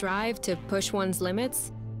understand the drive to push one's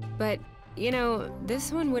limits, but, you know,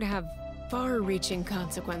 this one would have far-reaching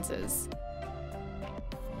consequences.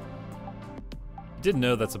 Didn't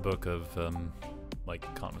know that's a book of,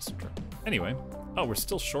 like, Kama Sutra. Anyway, oh, we're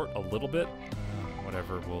still short a little bit.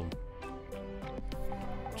 Whatever, we'll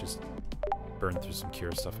just burn through some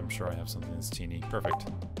cure stuff. I'm sure I have something that's teeny.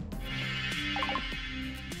 Perfect.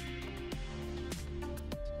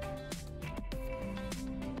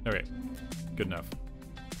 Okay, good enough.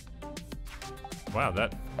 Wow,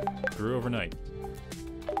 that grew overnight.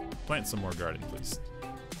 Plant some more garden, please.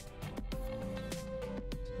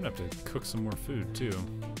 I'm gonna have to cook some more food, too.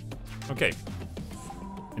 Okay.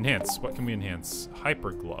 Enhance. What can we enhance?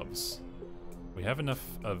 Hyper gloves. We have enough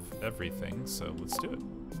of everything, so let's do it.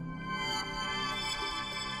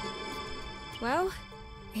 Well,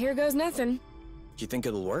 here goes nothing. Do you think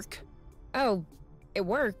it'll work? Oh, it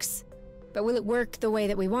works. But will it work the way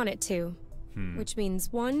that we want it to? Which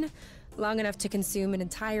means 1, long enough to consume an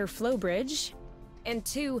entire flow bridge, and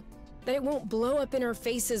 2, that it won't blow up in our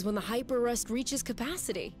faces when the hyper rust reaches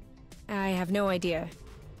capacity. I have no idea.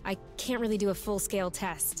 I can't really do a full-scale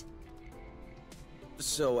test.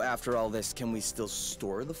 So after all this, can we still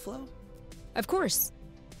store the flow? Of course.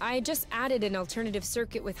 I just added an alternative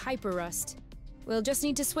circuit with hyper rust. We'll just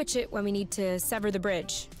need to switch it when we need to sever the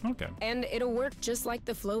bridge. Okay. And it'll work just like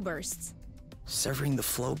the flow bursts. Severing the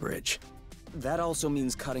flow bridge. That also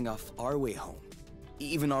means cutting off our way home.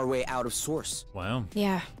 Even our way out of source. Wow.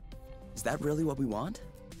 Yeah. Is that really what we want?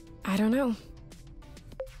 I don't know.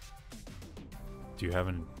 Do you have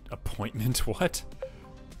an appointment? What?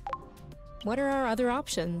 What are our other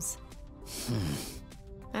options?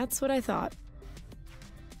 That's what I thought.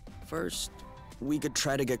 First, we could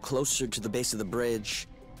try to get closer to the base of the bridge,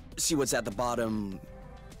 see what's at the bottom,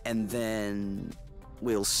 and then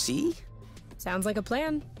we'll see? Sounds like a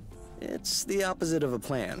plan. It's the opposite of a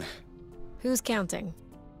plan. Who's counting?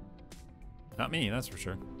 Not me, that's for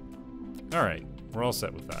sure. All right, we're all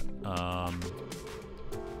set with that.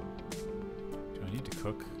 Do I need to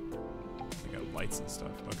cook? We got lights and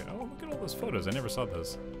stuff. Okay. Oh, look at all those photos. I never saw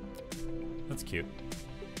those. That's cute.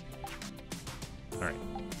 All right.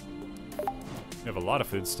 We have a lot of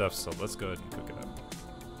food stuff, so let's go ahead and cook it up.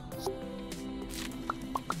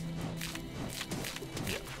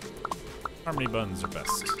 Yeah. Harmony buns are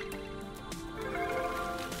best.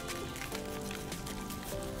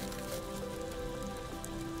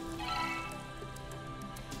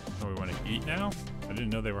 Oh, we want to eat now? I didn't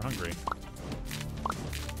know they were hungry.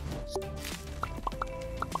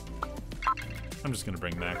 I'm just gonna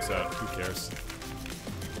bring Max out. Who cares?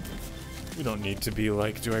 We don't need to be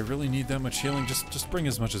like, do I really need that much healing? Just bring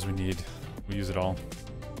as much as we need. We use it all.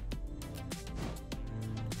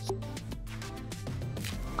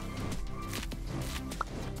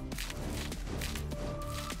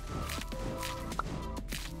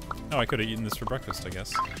 Oh, I could have eaten this for breakfast, I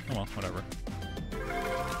guess. Oh well, whatever.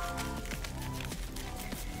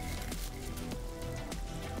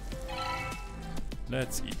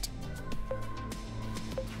 Let's eat.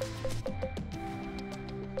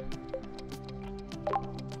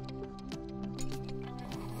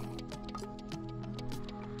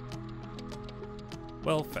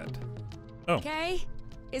 Well fed. Oh. Okay,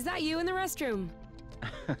 is that you in the restroom?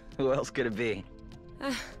 Who else could it be?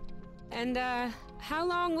 And how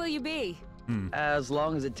long will you be? As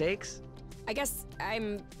long as it takes. I guess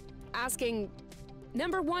I'm asking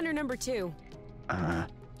number 1 or number 2?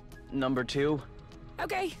 Number 2.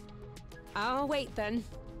 Okay, I'll wait then.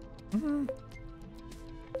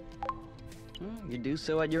 You do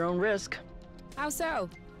so at your own risk. How so?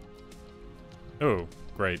 Oh,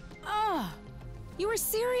 great. Oh, you were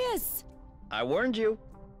serious. I warned you.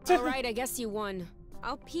 All right, I guess you won.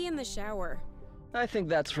 I'll pee in the shower. I think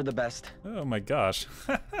that's for the best. Oh my gosh.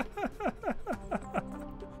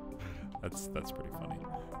 That's pretty funny.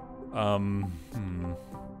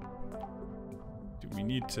 Do we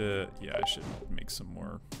need to... Yeah, I should make some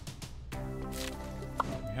more.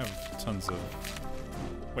 We have tons of...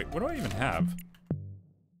 Wait, what do I even have?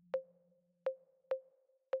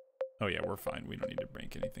 Oh yeah, we're fine. We don't need to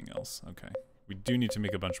make anything else. Okay. We do need to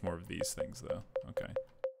make a bunch more of these things, though. Okay.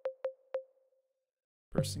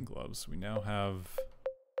 Bursting gloves. We now have...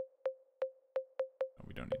 Oh,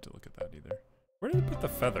 we don't need to look at that either. Where did I put the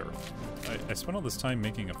feather? I spent all this time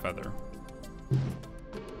making a feather.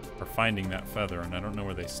 Or finding that feather, and I don't know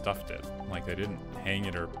where they stuffed it. Like, they didn't hang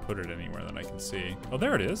it or put it anywhere that I can see. Oh,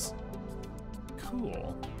 there it is!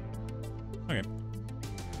 Cool. Okay.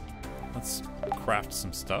 Let's craft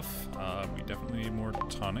some stuff. We definitely need more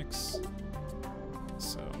tonics.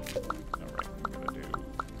 So, alright, I'm gonna do...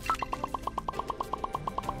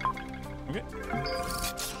 Okay.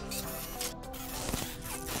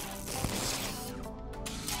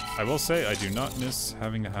 I will say, I do not miss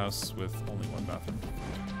having a house with only one bathroom.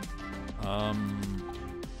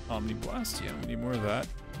 Omni Blast, yeah, we need more of that.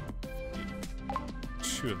 Need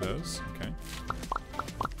 2 of those, okay.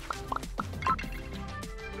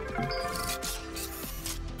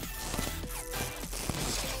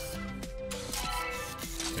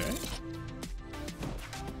 Okay.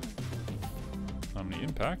 Omni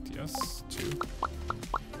Impact, yes, 2.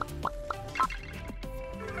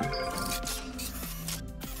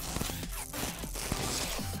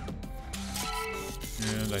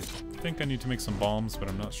 And I think I need to make some bombs, but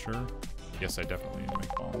I'm not sure. Yes, I definitely need to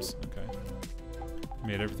make bombs. Okay.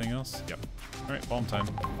 Made everything else? Yep. Alright, bomb time.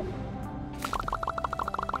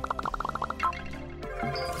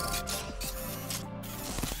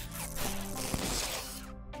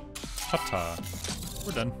 Ta-ta.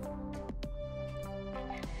 We're done.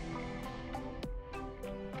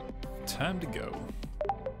 Time to go.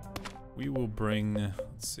 We will bring,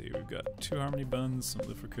 let's see, we've got 2 harmony buns, some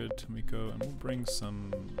livercud, tomiko, and we'll bring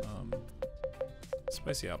some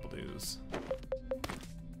spicy apple dews.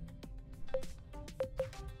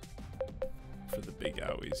 For the big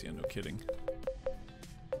owies, yeah, no kidding.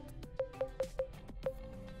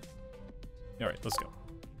 Alright, let's go.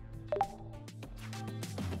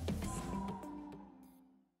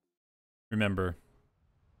 Remember,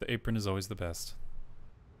 the apron is always the best.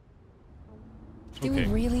 Do we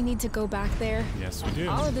really need to go back there? Yes, we do.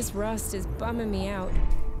 All of this rust is bumming me out.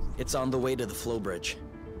 It's on the way to the flow bridge.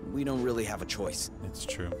 We don't really have a choice. It's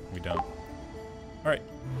true, we don't. Alright.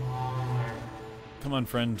 Come on,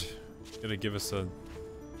 friend. Gotta give us a...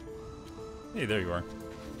 Hey, there you are.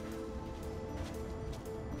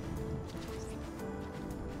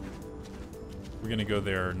 We're gonna go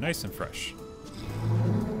there nice and fresh.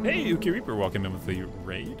 Hey, Uki Reaper, welcome in with the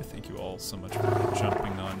raid. Thank you all so much for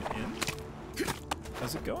jumping on in.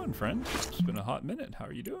 How's it going, friend? It's been a hot minute. How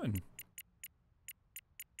are you doing?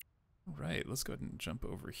 All right, let's go ahead and jump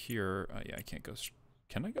over here. Yeah, I can't go.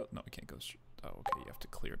 Can I go? No, I can't go. Oh, okay. You have to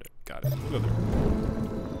clear it. Got it. We'll go there.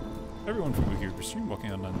 Everyone from Wiki Reaper Stream,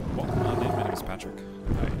 welcome on in. My name is Patrick.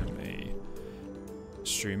 I am a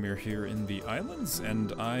streamer here in the islands,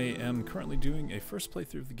 and I am currently doing a first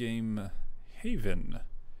playthrough of the game Haven,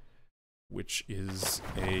 which is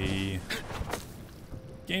a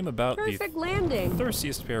game about the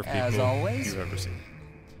thirstiest pair of people you've ever seen,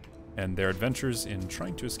 and their adventures in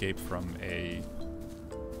trying to escape from a,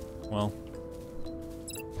 well,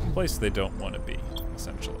 place they don't want to be,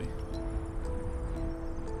 essentially.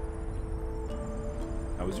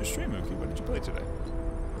 How was your stream, Mookie? What did you play today?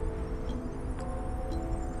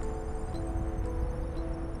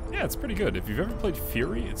 Yeah, it's pretty good. If you've ever played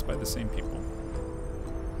Fury, it's by the same people.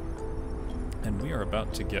 And we are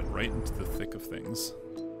about to get right into the thick of things.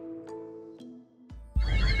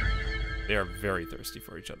 They are very thirsty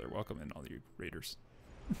for each other. Welcome in, all you raiders.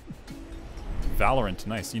 Valorant,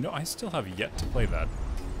 nice. You know, I still have yet to play that.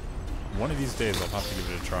 One of these days, I'll have to give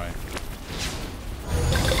it a try.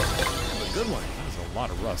 A good one. That is a lot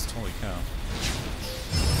of rust. Holy cow.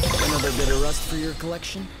 Another bit of rust for your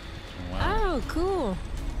collection? Wow. Oh, cool.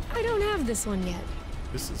 I don't have this one yet.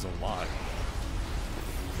 This is a lot.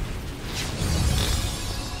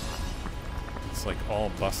 It's like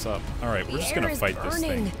all bus up. Alright, we're just gonna fight this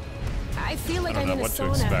thing. I feel like I don't know what to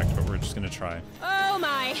expect, but we're just gonna try. Oh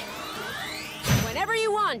my! Whenever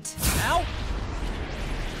you want. Ow!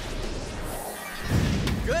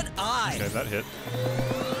 Good eye. Okay, that hit.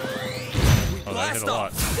 Oh, that hit a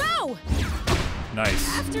lot. Go!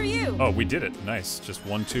 Nice. After you. Oh, we did it. Nice. Just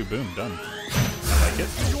 1, 2, boom, done. I like it.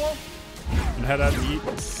 And head out and eat.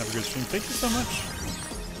 Have a good stream. Thank you so much.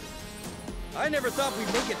 I never thought we'd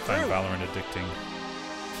make it through. Find Valorant addicting.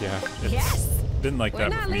 Yeah, it's Yes. been like We're that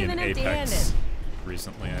not with me in leaving Apex empty-handed.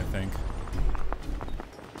 recently, I think.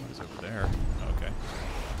 What is over there? Okay.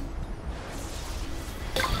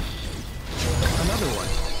 Another one.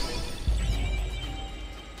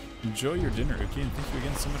 Enjoy your dinner, Uki, and thank you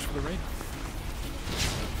again so much for the raid.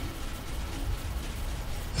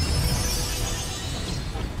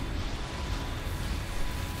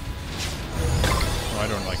 Oh, I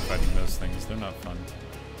don't like fighting those things. They're not fun.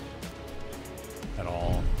 At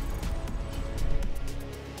all.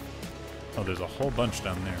 Oh, there's a whole bunch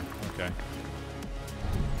down there. Okay.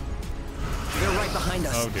 They're right behind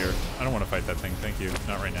us. Oh dear. I don't want to fight that thing. Thank you.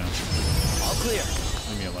 Not right now. All clear.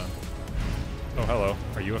 Leave me alone. Oh, hello.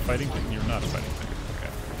 Are you a fighting thing? You're not a fighting thing. Okay.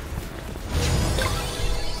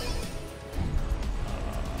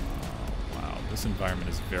 Wow, this environment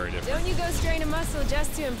is very different. Don't you go strain a muscle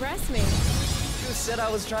just to impress me. Who said I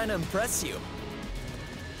was trying to impress you?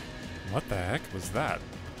 What the heck was that?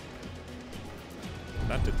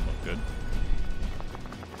 That didn't look good.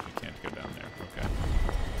 You can't go down there. Okay.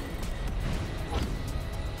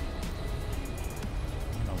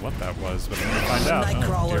 I don't know what that was, but I'm gonna find out. Night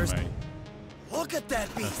crawlers. Dear me. Look at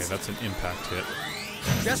that beast. Okay, that's an impact hit.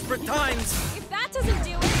 Desperate times. If that doesn't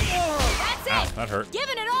do it, that's Ow, it. that hurt.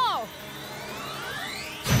 Giving it all.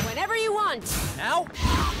 Whenever you want. Now?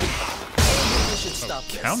 We should stop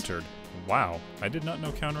this. Countered? Wow. I did not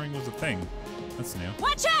know countering was a thing. That's new.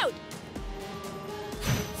 Watch out!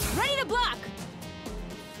 Ready to block.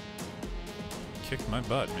 Kicked my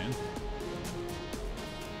butt, man.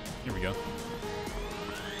 Here we go.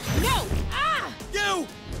 No! Ah! You!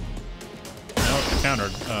 Oh,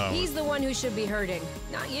 countered. Oh. He's the one who should be hurting,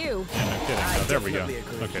 not you. Yeah, no kidding. I Oh, there we go. definitely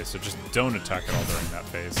agree. Okay, so just don't attack at all during that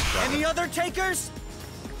phase. Got Any it. other takers?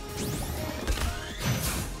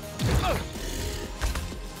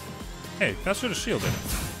 Hey, that should have shielded.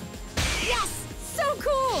 Yes! So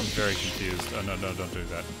cool! I'm very confused. Oh, no, don't do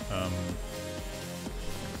that. Can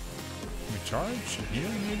we charge and heal,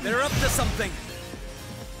 maybe? They're up to something.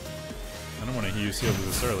 I don't want to use heal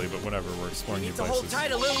this early, but whatever. We're exploring new Need to hold places.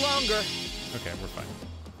 tight a little longer. Okay, we're fine.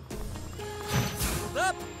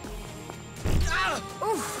 Up. Ah!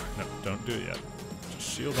 Oof. No, don't do it yet. Just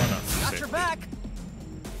shield on up. for Got your safety. back.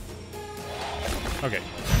 Okay.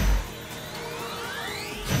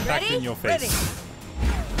 Back Ready? in your face. Ready.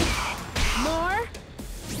 More?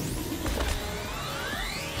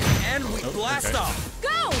 And we Oh, blast okay. off.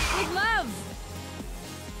 Go! With love!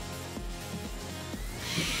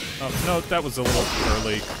 Oh, no, that was a little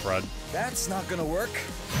early. Crud. That's not gonna work.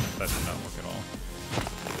 That did not work at all.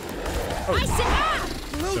 I said ah!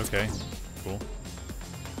 It's okay. Cool.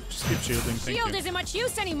 Just keep shielding. Thank Shield you. isn't much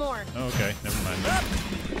use anymore. Oh, okay, never mind. Up.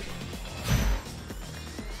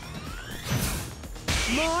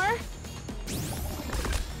 More?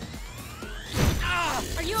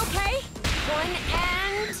 Are you okay? 1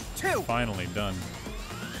 and... Two. Finally done.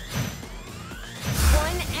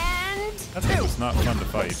 1 and... That thing was not fun to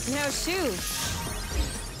fight. Now shoot.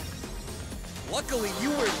 Luckily you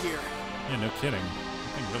were here. Yeah, no kidding.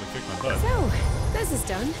 That thing really kicked my butt. So, this is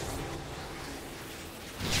done.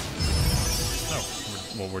 Oh,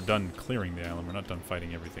 well, we're done clearing the island. We're not done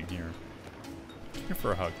fighting everything here. Come here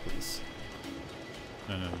for a hug, please.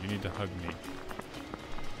 No, you need to hug me.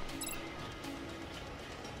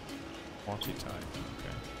 Walkie tie.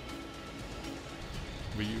 Okay.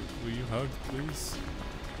 Will you hug, please?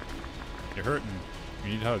 You're hurting. You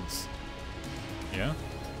need hugs. Yeah?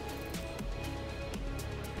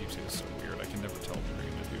 You two is so weird. I can never tell when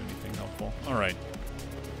they're gonna do anything helpful. Alright.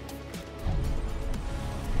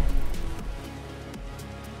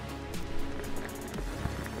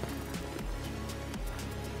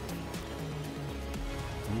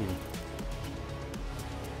 Ooh.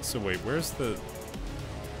 So wait, where's the...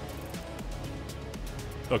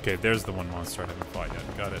 Okay, there's the one monster I haven't fought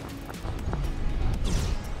yet. Got it.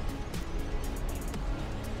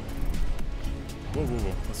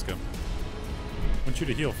 Whoa. Let's go. I want you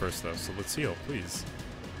to heal first, though, so let's heal, please.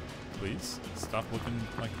 Please? Stop looking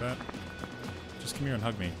like that. Just come here and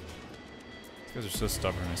hug me. You guys are so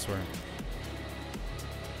stubborn, I swear.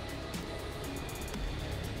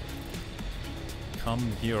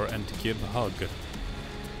 Come here and give hug.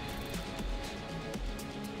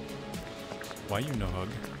 Why you no hug?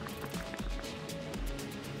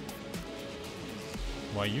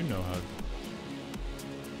 Why you no hug?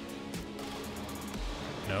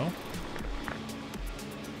 No?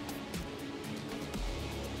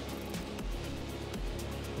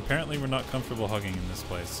 apparently we're not comfortable hugging in this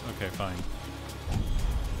place. Okay, fine.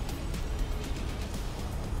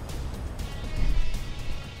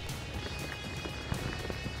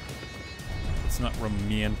 It's not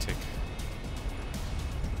romantic.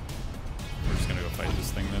 We're just gonna go fight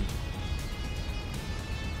this thing then.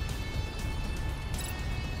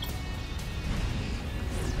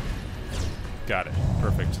 Got it.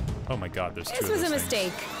 Perfect. Oh my god, there's two of This those was a things.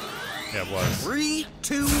 mistake. Yeah, it was. 3,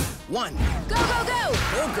 2, 1. Go, go, go!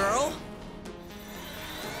 Go, girl.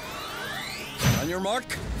 On your mark.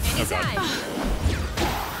 Anytime. Eat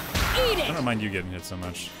I it! don't mind you getting hit so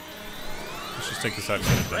much. Let's just take this out and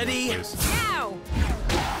get it done, Ready? please. Now!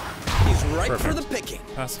 He's ripe for Perfect. the picking.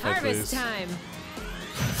 Pacify, Harvest please. time.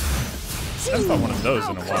 I haven't fought one of those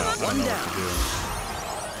in a Oh, while. I come don't on. know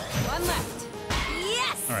One what to One left.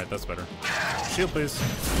 Yes! do. Alright, that's better. Shield, please.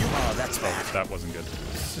 Oh, that's Oh, bad. that wasn't good.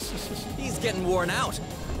 He's getting worn out.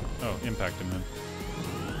 Oh, impact him then.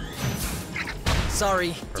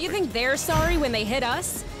 Sorry. Do you think they're sorry when they hit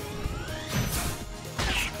us?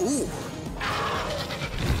 Ooh.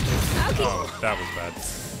 Okay. Oh, that was bad.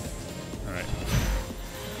 Alright.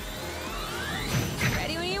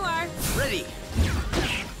 Ready when you are. Ready.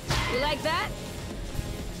 You like that?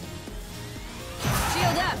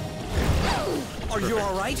 Shield up. Are you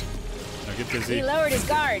all right? Now get He busy. lowered his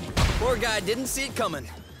guard. Poor guy didn't see it coming.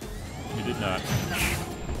 You did not.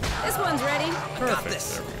 This one's ready. Got Perfect.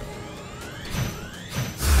 this. There we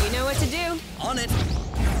go. You know what to do. On it.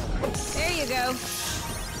 There you go.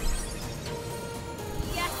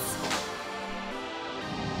 Yes.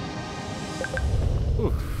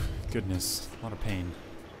 Ooh, goodness. A lot of pain.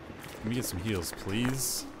 Let me get some heals,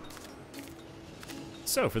 please.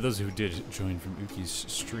 So, for those who did join from Uki's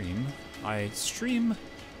stream, I stream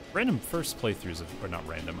random first playthroughs of, or not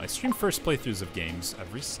random, I stream first playthroughs of games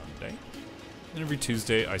every Sunday. And every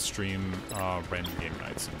Tuesday I stream random game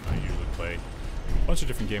nights, and I usually play a bunch of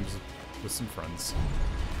different games with some friends.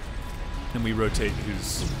 And we rotate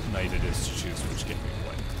whose night it is to choose which game we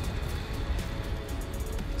play.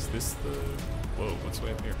 Is this the... Whoa, what's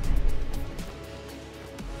way up here?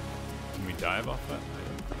 Can we dive off that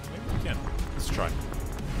item? Maybe we can. Let's try.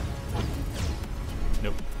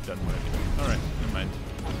 Nope, doesn't want to do it. Alright, never mind.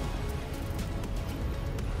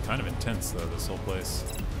 Kind of intense though, this whole place.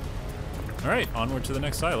 Alright, onward to the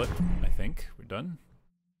next islet, I think. We're done.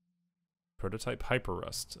 Prototype Hyper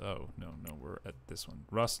Rust. Oh, no, we're at this one.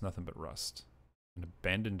 Rust, nothing but rust. An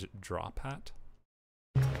abandoned drop hat?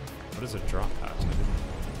 What is a drop hat? I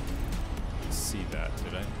didn't see that,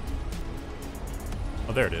 did I?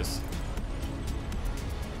 Oh, there it is.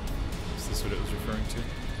 Is this what it was referring to?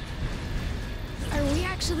 Are we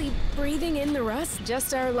actually breathing in the rust?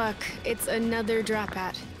 Just our luck. It's another drop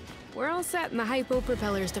hat. We're all set in the hypo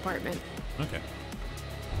propellers department. Okay.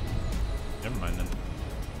 Never mind then.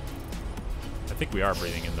 I think we are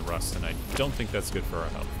breathing in the rust, and I don't think that's good for our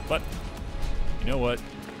health. But, you know what?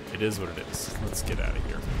 It is what it is. Let's get out of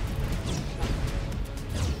here.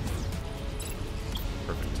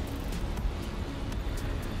 Perfect.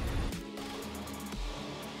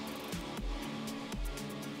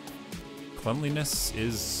 Cleanliness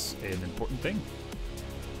is an important thing.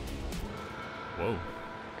 Whoa.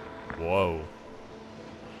 Whoa.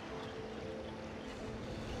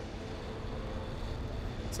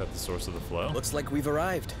 Is that the source of the flow? Looks like we've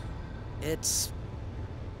arrived. It's...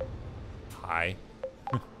 High.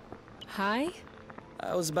 Hi?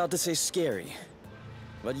 I was about to say scary.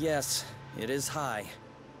 But yes, it is high.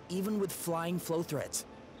 Even with flying flow threads,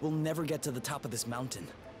 we'll never get to the top of this mountain.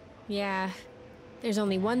 Yeah. There's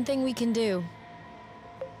only one thing we can do.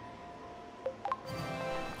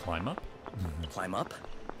 Climb up? Climb up?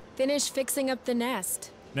 Finish fixing up the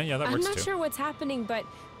nest. No, yeah, that I'm works not too. sure what's happening, but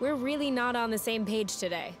we're really not on the same page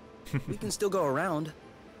today. We can still go around.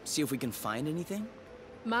 See if we can find anything.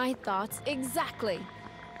 My thoughts exactly.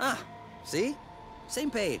 Ah, see?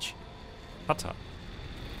 Same page. Hot top.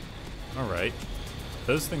 Alright.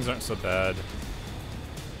 Those things aren't so bad.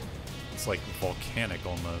 It's like volcanic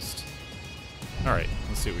almost. Alright,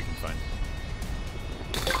 let's see what we can find.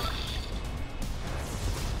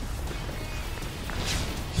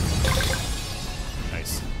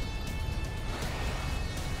 Nice.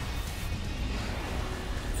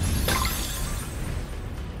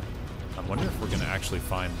 I wonder if we're gonna actually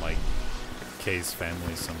find, like, Kay's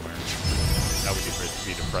family somewhere. That would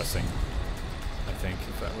be depressing, I think,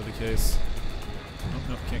 if that were the case. Oh,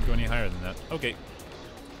 no, can't go any higher than that. Okay.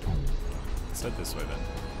 Let's head this way then.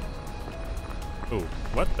 Oh,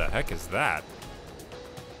 what the heck is that?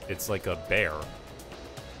 It's like a bear.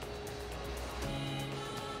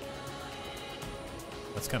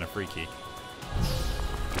 That's kind of freaky.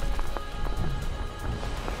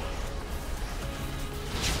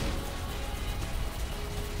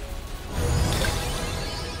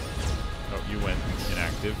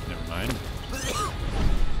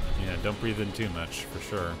 don't breathe in too much, for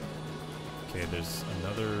sure. Okay, there's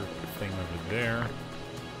another thing over there.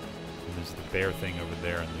 And there's the bear thing over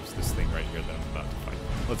there, and there's this thing right here that I'm about to fight.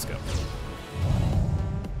 Let's go.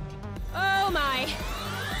 Oh my!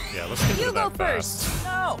 Yeah, let's get You to that go first. fast.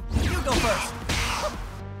 No, you go first.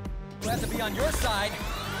 Glad to be on your side.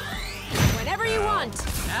 Whenever you want.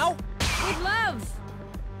 Now, With love.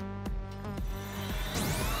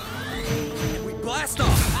 and we blast off.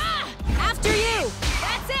 Ah! After you!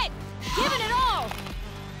 That's it! Give it all!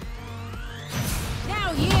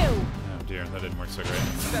 Now you! Oh dear, that didn't work so great.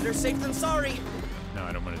 Better safe than sorry. No,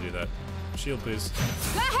 I don't want to do that. Shield, please.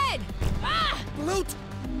 Go ahead! Ah! Loot.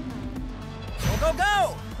 Go, go,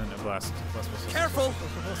 go! And a blast. Blast. Careful.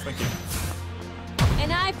 Thank you.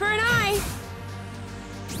 An eye for an eye!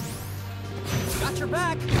 Got your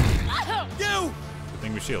back. Ah! You! Good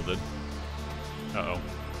thing we shielded. Uh-oh.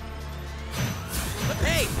 But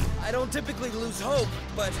hey, I don't typically lose hope,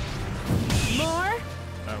 but More?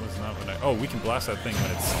 That was not what I... Oh, we can blast that thing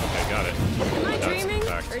when it's... Okay, got it. Am I That's dreaming?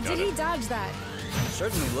 fact, Or got did it. he dodge that?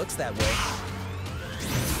 certainly looks that way.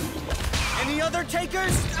 Any other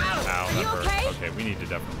takers? Ow, Are that you hurt. okay? Okay, we need to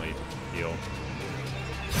definitely heal.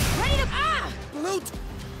 Ready to... Ah! Loot!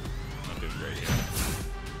 Not doing great here.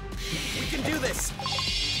 We can do this!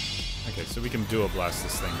 Okay, so we can dual blast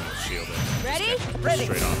this thing when it's shielded. Ready? Just Ready.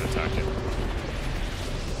 straight on attack it.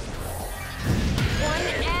 One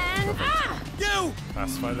and... Ah! You!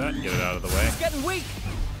 Pacify that and get it out of the way. It's getting weak!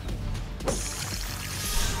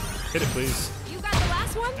 Hit it, please. You got the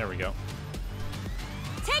last one? There we go.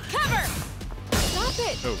 Take cover! Stop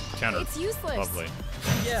it! Oh, counter. It's useless. Lovely.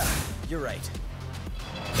 Yeah, you're right.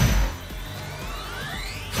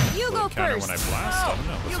 You Will go it counter first. when I blast? I don't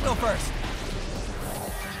know. Let's You go find first.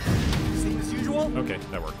 Same as usual? out. Okay,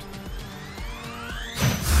 that worked.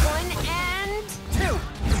 One and... Two!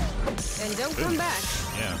 And don't come back.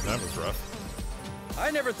 Yeah, that was rough.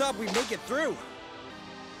 I never thought we'd make it through.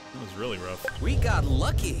 That was really rough. We got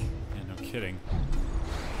lucky. Yeah, no kidding.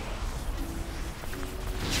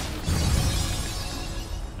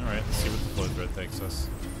 Alright, let's see what the flow thread takes us.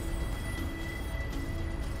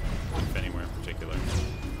 If anywhere in particular.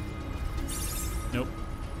 Nope.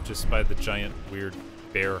 Just by the giant, weird,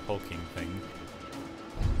 bear hulking thing.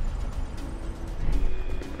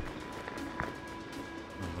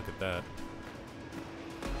 Oh, look at that.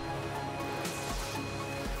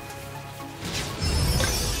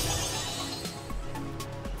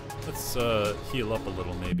 Let's heal up a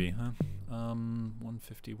little maybe, huh?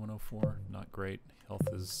 150, 104, not great. Health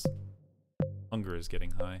is... Hunger is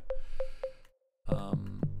getting high.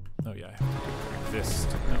 Oh yeah, I have to do this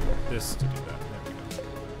to, no, this to do that. There we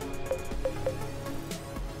go.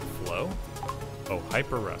 Flow? Oh,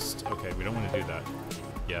 hyper rest. Okay, we don't want to do that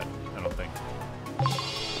yet, I don't think.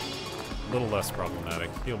 A little less problematic.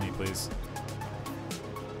 Heal me, please.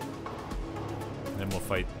 And then we'll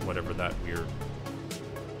fight whatever that weird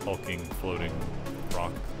hulking, floating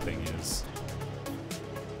rock thing is.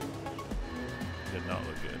 Did not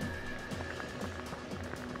look good.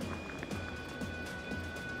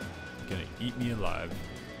 Gonna eat me alive.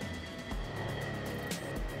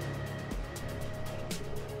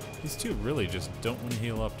 These two really just don't want to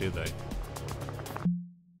heal up, do they?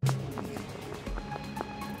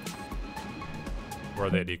 Or are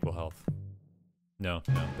they at equal health? No,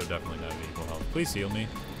 they're definitely not at equal health. Please heal me.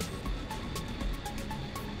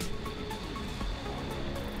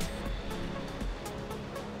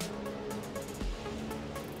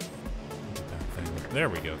 There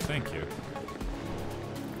we go, thank you.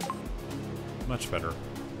 Much better.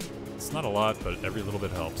 It's not a lot, but every little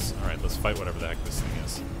bit helps. Alright, let's fight whatever the heck this thing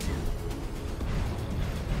is.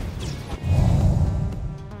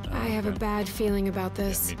 I have a bad feeling about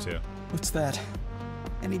this. Yeah, me too. What's that?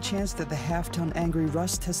 Any chance that the half-ton angry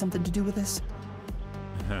rust has something to do with this?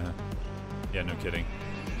 Yeah, no kidding.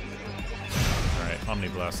 Alright, Omni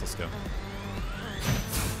Blast, let's go.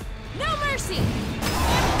 No mercy!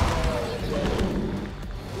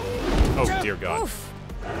 Oh, dear God. Oof.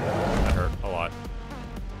 That hurt a lot.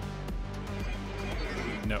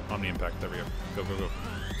 No, Omni Impact, there we go. Go, go, go.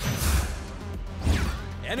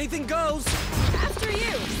 Anything goes! After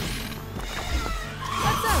you!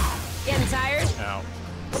 What's up? Getting tired? Ow.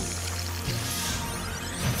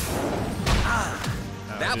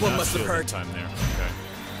 That did one not must have shield in hurt. time there. Okay.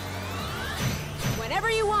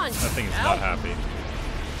 Whenever you want. That thing is Ow. not happy.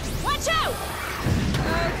 Watch out!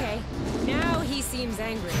 Okay, now he seems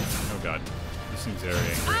angry. Oh God. He seems very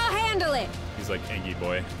angry. I'll handle it! He's like Angie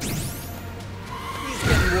boy. He's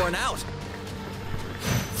getting worn out.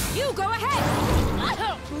 You go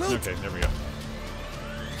ahead! Loot! Okay, there we go.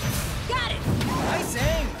 Got it! Nice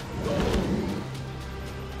aim!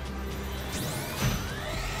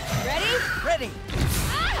 Ready? Ready!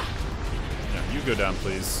 Ah! Yeah, you go down,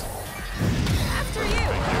 please. After you!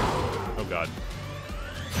 Thank you. Oh, God.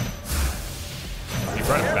 You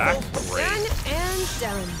brought it back? Great. Done and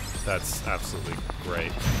done. That's absolutely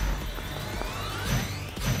great.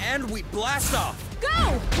 And we blast off! Go!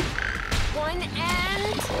 1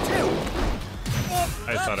 and 2.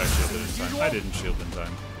 I thought I shielded in time. I didn't shield in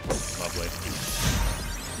time. Lovely.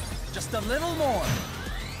 Just a little more.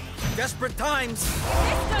 Desperate times.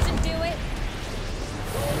 This doesn't do it.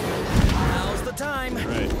 Now's the time. Right.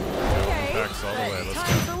 Okay. Backs all the way. Let's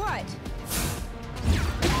time go. for what?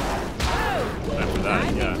 After that, I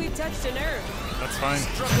yeah. think we've touched a nerve. That's fine.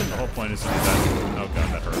 The whole point is to do that. Oh, God,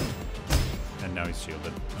 that hurt. And now he's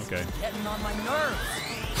shielded. Okay. Getting on my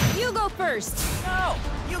nerves. You go first. No,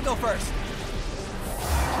 you go first.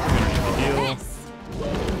 Heal. This.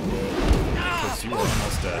 Because you are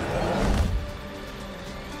almost dead.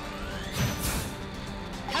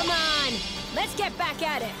 Come on. Let's get back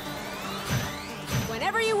at it.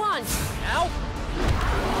 Whenever you want. Now?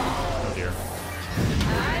 Oh, dear.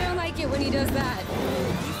 I don't like it when he does that.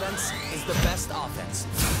 Defense is the best offense.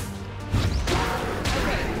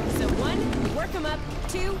 Okay, so 1, we work him up.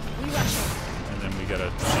 2, we rush him. And then we get a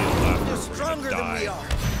shield after. You're stronger than we are.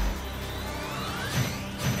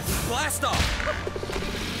 If we blast off,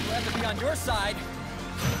 we'll have to be on your side.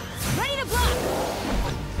 Ready to block.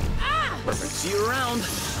 Ah! Perfect. See you around.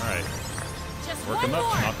 All right. Just Work one him up,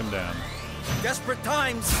 more. knock him down. Desperate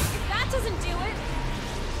times. If that doesn't do it,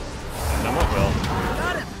 And then what will?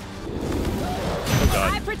 Got him. Oh,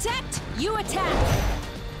 God. I protect, you attack.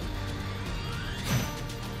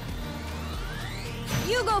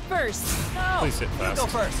 You go first. No, Please hit you fast. go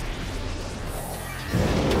first.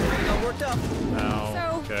 Got worked up. Now,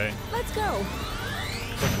 So, okay. let's go.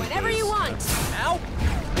 Quickly, Whenever please. you want. Now?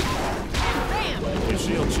 And bam. Yeah,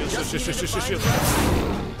 shield. Just needed to Shield.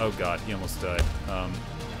 find Oh, God, he almost died.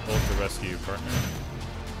 Hold to rescue, partner.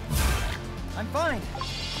 I'm fine.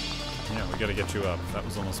 Yeah, we gotta get you up. That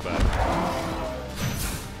was almost bad.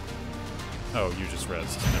 Oh, you just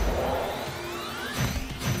rezzed.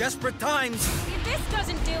 Desperate times. If this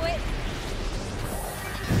doesn't do it,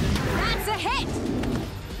 that's a hit.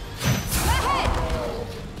 A hit.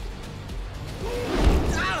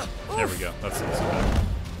 Ah! There we go. That's not so bad.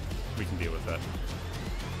 We can deal with that.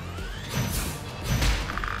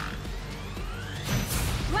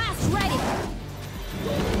 Blast ready.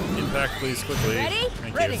 Impact, please, quickly. Ready?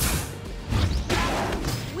 Thank Ready. you.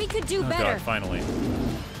 We could do Oh, better. God, finally.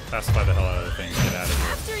 Pacify the hell out of the thing. Get out of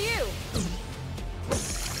here. After you.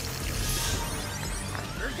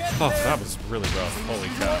 You're getting Oh, there. that was really rough. Holy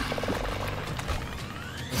cow.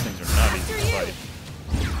 These things are not easy to After fight.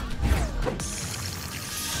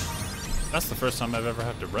 That's the first time I've ever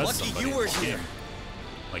had to res Lucky somebody you were in this here. game.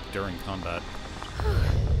 Like, during combat.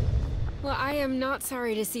 Well, I am not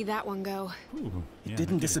sorry to see that one go. Ooh, yeah,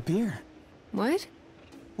 Didn't okay. disappear. What?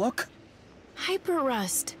 Look. Hyper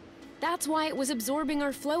rust. That's why it was absorbing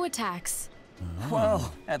our flow attacks.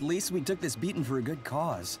 Well, at least we took this beating for a good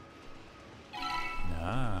cause.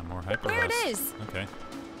 Ah, more hyper There it rust. is. Okay.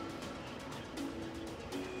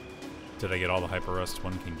 Did I get all the hyper rust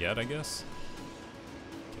one can get, I guess?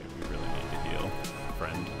 Okay, we really need to heal,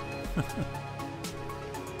 friend.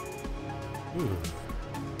 Ooh.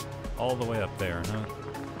 All the way up there, huh?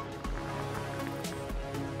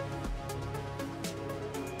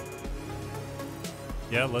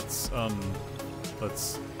 Yeah, let's, oh,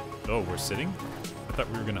 we're sitting? I thought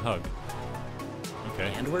we were gonna hug.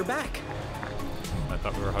 Okay. And we're back. I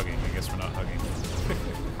thought we were hugging. I guess we're not hugging.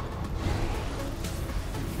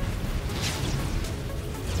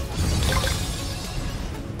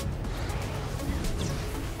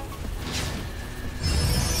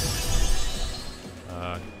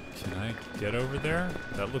 Can I get over there?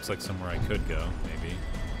 That looks like somewhere I could go, maybe.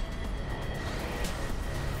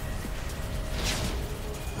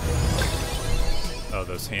 Oh,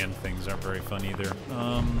 those hand things aren't very fun either.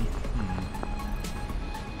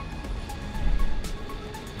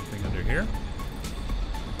 Anything under here?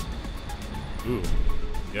 Ooh,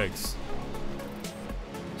 yikes.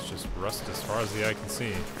 It's just rust as far as the eye can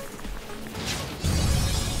see.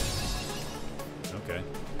 Okay.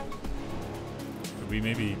 Could we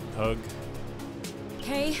maybe hug?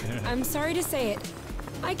 Hey, I'm sorry to say it.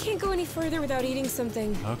 I can't go any further without eating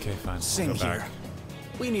something. Okay, fine. Same We'll go back. here.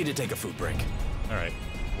 We need to take a food break. All right,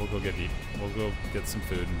 we'll go get some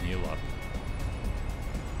food and heal up.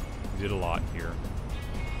 We did a lot here.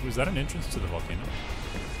 Was that an entrance to the volcano?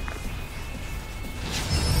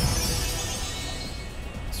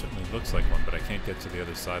 It certainly looks like one, but I can't get to the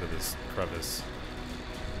other side of this crevice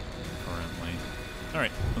currently. All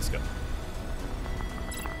right, let's go.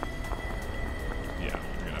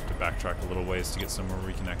 backtrack a little ways to get somewhere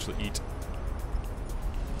we can actually eat.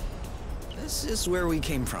 This is where we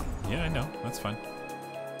came from. Yeah, I know. That's fine.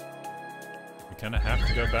 We kind of have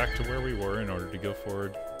to go back to where we were in order to go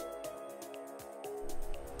forward.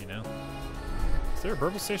 You know? Is there a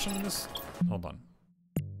burble station in this? Hold on.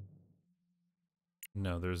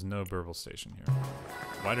 No, there's no burble station here.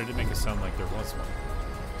 Why did it make it sound like there was one?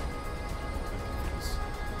 I'm confused.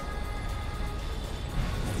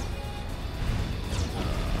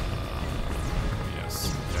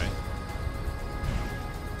 Yes, okay.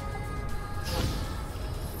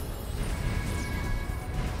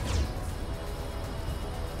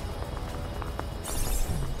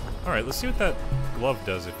 Alright, let's see what that glove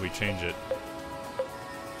does if we change it.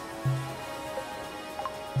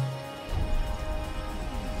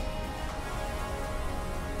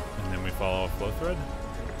 And then we follow a flow thread.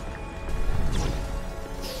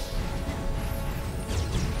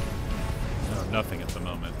 Oh, nothing at the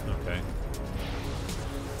moment. Okay.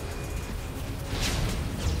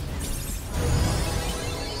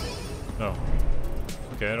 Oh.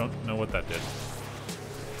 Okay, I don't know what that did.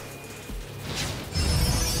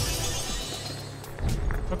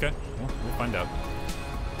 Okay, well, we'll find out.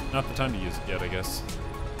 Not the time to use it yet, I guess.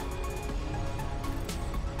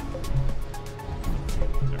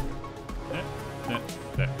 There.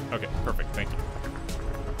 There. Okay, perfect. Thank you.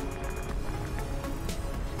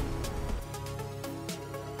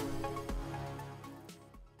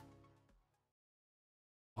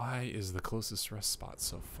 Why is the closest rest spot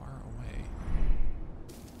so far away?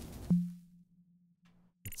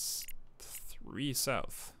 It's 3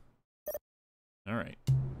 south. Alright.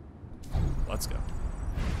 Let's go.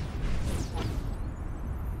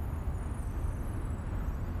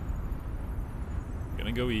 We're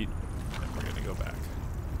gonna go eat, and we're gonna go back.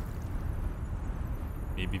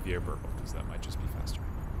 Maybe via Burble, because that might just be faster.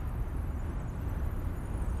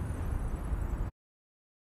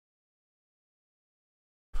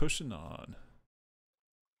 Pushing on.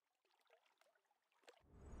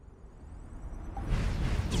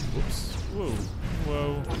 Whoops. Whoa.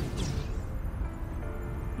 Whoa.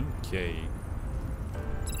 Okay.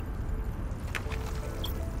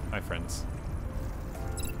 Hi, friends.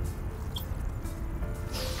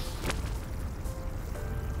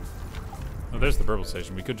 Oh, there's the Burble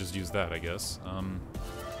station. We could just use that, I guess.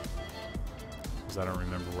 Because I don't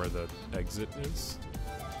remember where the exit is.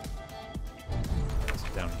 Is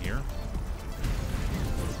it down here?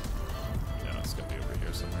 No, it's gotta be over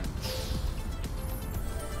here somewhere.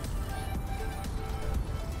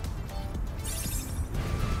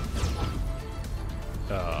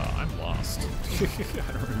 I'm lost.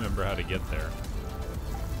 I don't remember how to get there.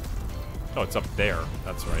 Oh, it's up there.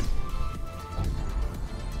 That's right.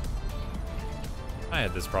 I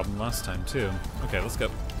had this problem last time, too. Okay, let's go.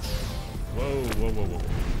 Whoa, whoa, whoa,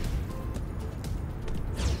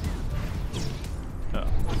 whoa. Oh,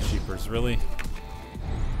 cheapers, really?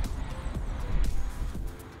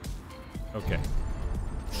 Okay.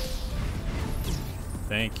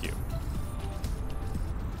 Thank you.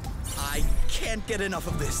 I can't get enough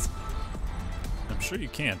of this. I'm sure you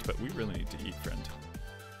can't, but we really need to eat, friend.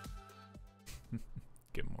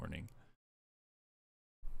 Good morning.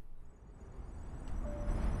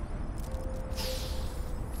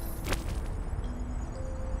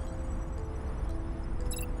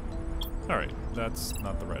 Alright, that's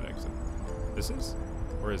not the right exit. This is?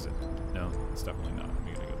 Or is it? No, it's definitely not.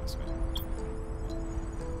 We gotta go this way.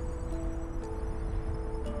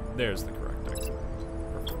 There's the correct exit.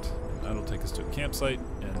 Perfect. That'll take us to a campsite,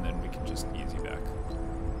 and then we can just easy back.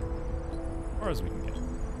 Or as we can get.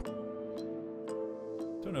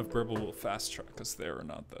 Don't know if Burble will fast track us there or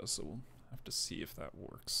not, though, so we'll have to see if that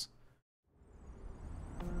works.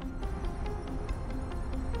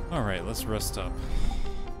 Alright, let's rest up.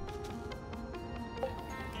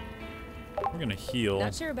 We're gonna heal.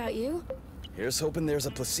 Not sure about you. Here's hoping there's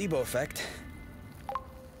a placebo effect.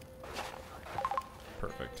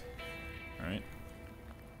 Perfect. Alright.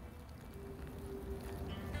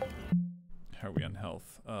 How are we on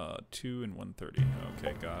health? 2 and 130.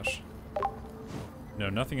 Okay, gosh. No,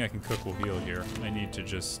 nothing I can cook will heal here. I need to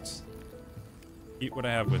just eat what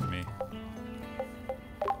I have with me.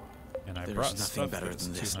 And I brought nothing stuff better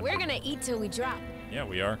than this. We're gonna eat till we drop. Yeah,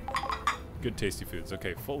 we are. Good tasty foods.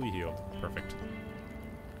 Okay, fully healed. Perfect.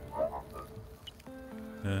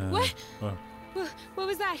 What? Oh. What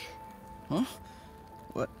was that? Huh?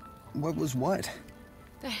 What was what?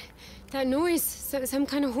 That noise. Some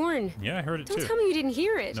kind of horn. Yeah, I heard it too. Don't tell me you didn't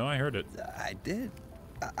hear it. No, I heard it. I did.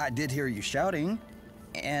 I did hear you shouting.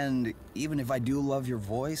 And even if I do love your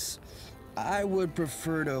voice, I would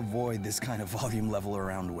prefer to avoid this kind of volume level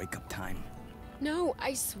around wake-up time. No,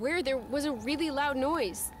 I swear there was a really loud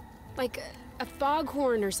noise. Like a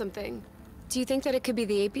foghorn or something. Do you think that it could be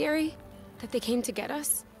the apiary? That they came to get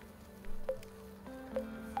us?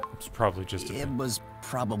 It's probably just It was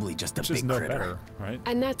probably just a big no critter. better, right?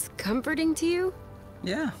 And that's comforting to you?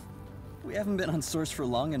 Yeah. We haven't been on Source for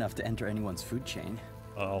long enough to enter anyone's food chain.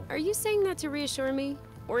 Oh. Are you saying that to reassure me?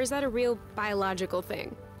 Or is that a real biological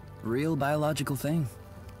thing? Real biological thing.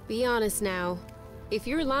 Be honest now. If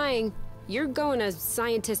you're lying, you're going to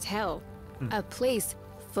scientist hell. A place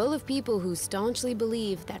full of people who staunchly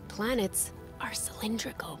believe that planets are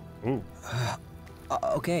cylindrical. Ooh.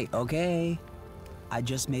 Okay. I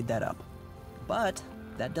just made that up. But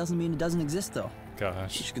that doesn't mean it doesn't exist, though. You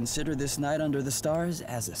Gosh. should consider this night under the stars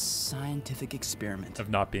as a scientific experiment. Of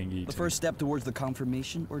not being eaten. The first step towards the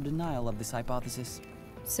confirmation or denial of this hypothesis.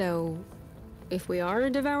 So, if we are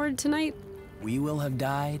devoured tonight? We will have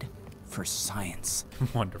died for science.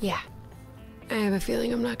 Wonderful. Yeah. I have a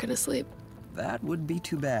feeling I'm not gonna sleep. That would be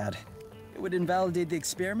too bad. It would invalidate the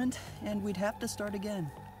experiment, and we'd have to start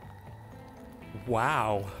again.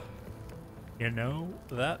 Wow. You know,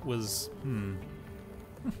 that was...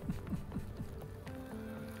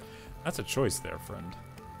 That's a choice there, friend.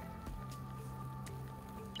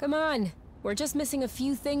 Come on. We're just missing a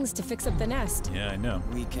few things to fix up the nest. Yeah, I know.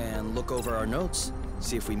 We can look over our notes,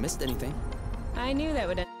 see if we missed anything. I knew that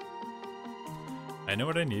would... I know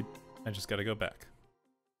what I need. I just gotta go back.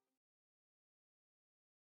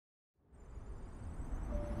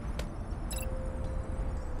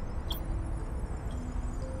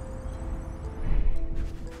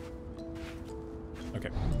 Okay.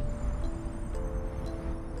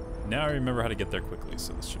 Now I remember how to get there quickly,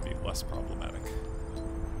 so this should be less problematic.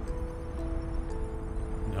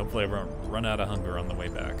 And hopefully I won't run out of hunger on the way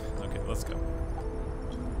back. Okay, let's go.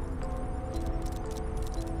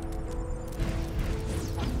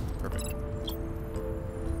 Perfect.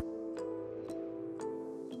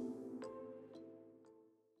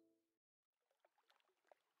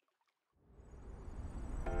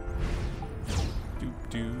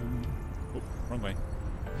 Doop-doo. Oh, wrong way.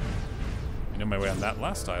 I know my way on that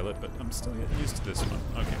last islet, but I'm still getting used to this one.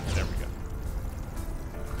 Okay, there we go.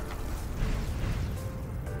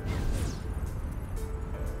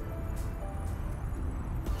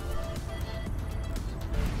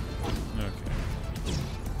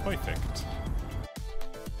 Okay. Perfect.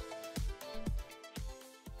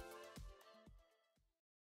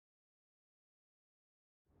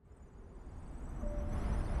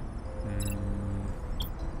 There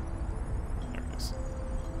it is.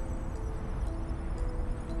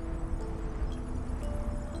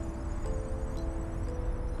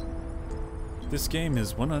 This game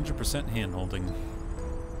is 100% hand-holding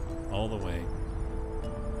all the way.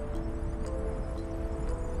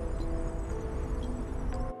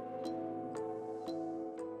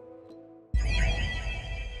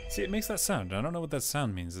 See, it makes that sound. I don't know what that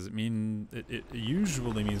sound means. Does it mean... It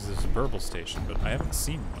usually means there's a burble station, but I haven't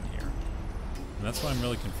seen one here. And that's why I'm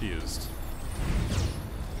really confused.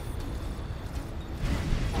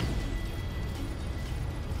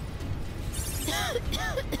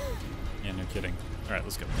 Yeah, no kidding. Alright,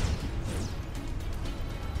 let's go.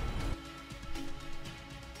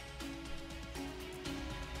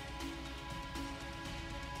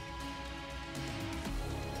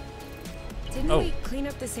 Didn't we clean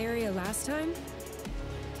up this area last time?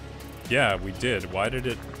 Yeah, we did. Why did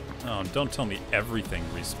it... Oh, don't tell me everything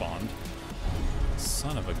respawned.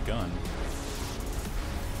 Son of a gun.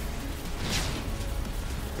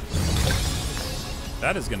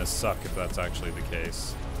 That is gonna suck if that's actually the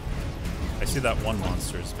case. I see that one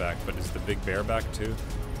monster is back, but is the big bear back too?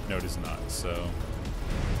 No, it is not, so...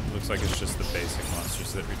 It looks like it's just the basic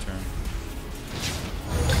monsters that return.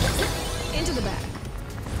 Into the back.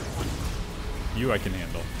 You I can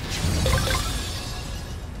handle.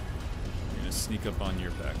 I'm gonna sneak up on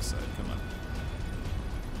your backside, come on.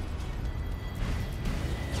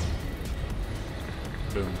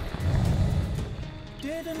 Boom.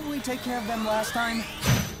 Didn't we take care of them last time?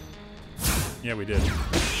 Yeah, we did.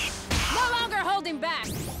 No longer holding back.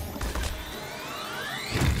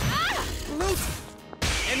 Loot!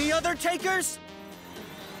 Any other takers?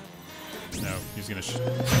 No, he's gonna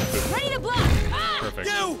Ready to block. Perfect.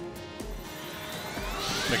 You!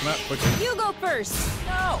 Take him out, quickly. You go first.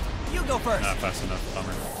 No! You go first! Not fast enough,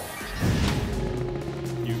 bummer.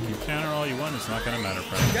 You can counter all you want, it's not gonna matter,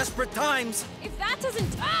 friend. Desperate times! If that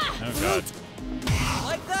doesn't... Oh god.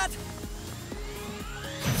 Like that?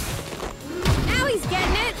 Now he's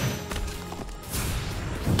getting it.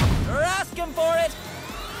 You're asking for it!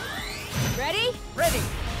 Ready? Ready!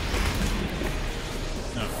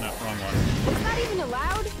 No, wrong one. Is that even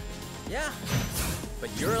allowed? Yeah. but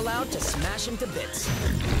you're allowed to smash him to bits.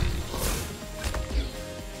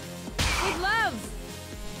 With love!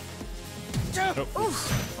 Oh,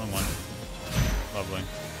 oops. Wrong one. Lovely.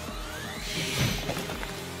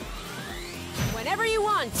 Whenever you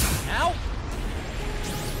want. Now.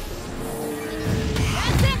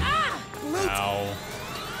 That's it! Ah! Ow.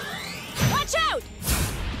 Watch out!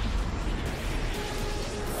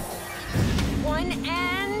 1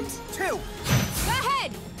 and 2. Go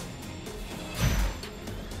ahead!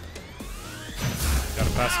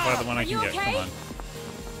 Gotta pacify the one I can You get. okay? Come on.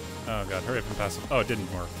 Oh god, hurry up and pacify. Oh, it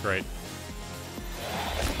didn't work. Great.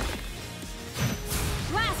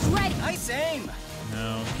 Blast ready! Nice aim.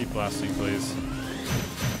 No, keep blasting, please.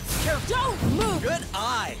 Careful! Don't move! Good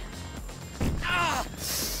eye. Ah!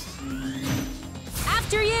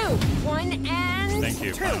 After you! 1 and Thank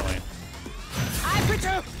you, 2. finally. I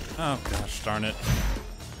protect. Oh gosh, darn it.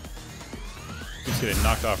 Keeps getting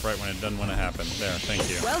knocked off right when it doesn't want to happen. There, thank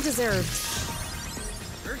you. Well deserved.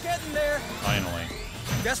 We're getting there. Finally.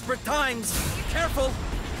 Desperate times. Be careful. 1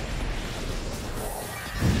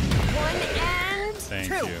 and Thank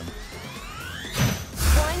 2. you.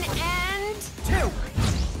 1 and 2.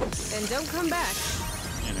 Then don't come back.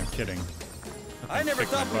 Yeah, no kidding. I never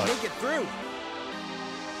Kick my thought we'd butt. make it through.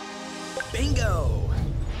 Bingo.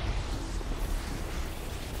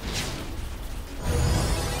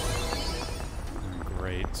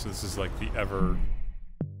 Great. So this is like the ever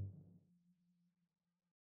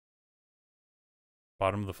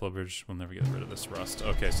bottom of the flow bridge. We'll never get rid of this rust.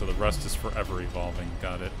 Okay, so the rust is forever evolving.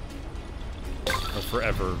 Got it. Or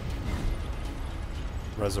forever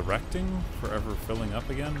resurrecting, forever filling up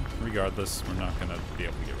again. Regardless, we're not gonna be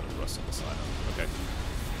able to get rid of the rest of this item. Okay.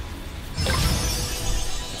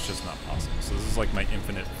 It's just not possible. So this is like my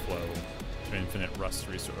infinite flow, infinite rust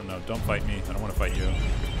resource. No, don't fight me. I don't want to fight you.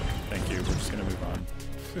 Thank you. We're just gonna move on.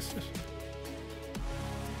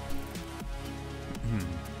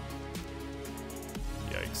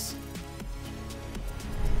 Yikes.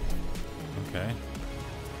 Okay.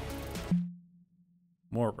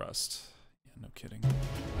 More rust. Yeah, no kidding.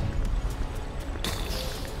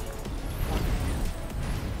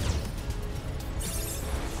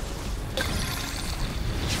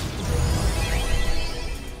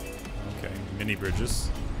 Okay, mini bridges.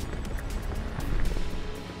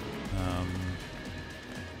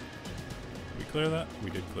 Did we clear that? We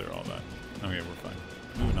did clear all that. Okay, we're fine.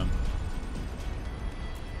 Moving on.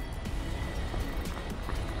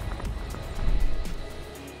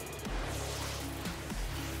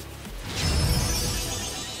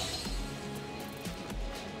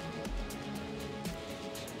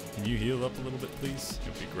 Can you heal up a little bit, please? It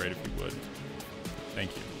would be great if you would.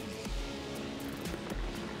 Thank you.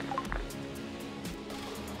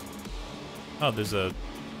 Oh, there's a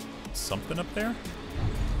something up there?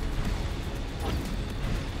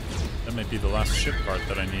 That might be the last ship part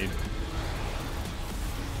that I need.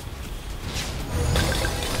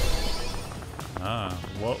 Ah,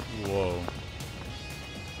 whoa, whoa.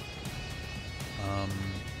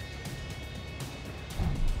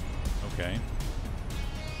 Okay.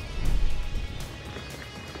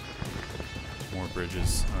 More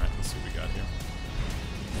bridges. Alright, let's see what we got here.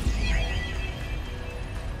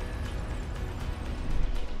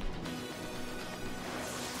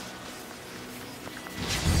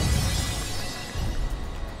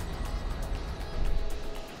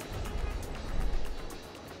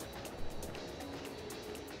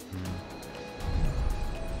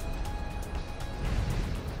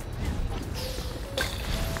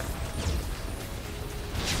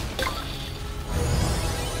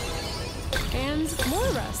 And more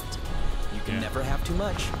rust. You can Yeah. never have too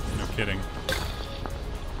much. No kidding.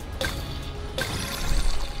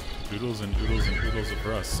 Oodles and oodles and oodles of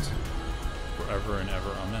rust. Forever and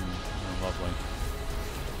ever. Amen. Oh, lovely.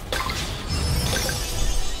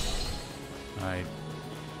 I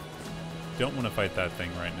don't want to fight that thing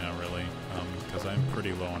right now, really, because I'm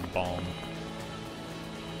pretty low on balm.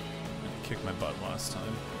 I kicked my butt last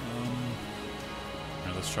time.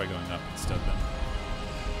 Alright, let's try going up instead then.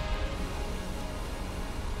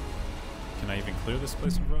 Can I even clear this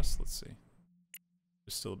place of rust? Let's see.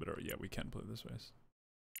 There's still a bit of... Yeah, we can play this place.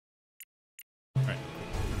 Alright.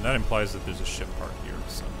 And that implies that there's a ship part here,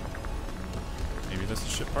 so... maybe that's the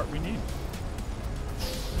ship part we need.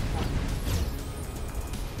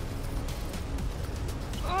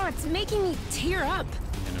 Oh, it's making me tear up.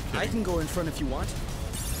 Yeah, no I kidding. can go in front if you want.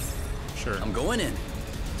 Sure. I'm going in.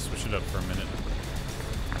 Switch it up for a minute.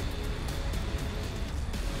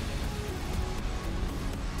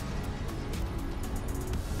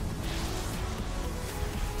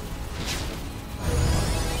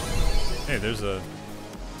 Hey, there's a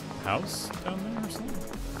house down there or personally.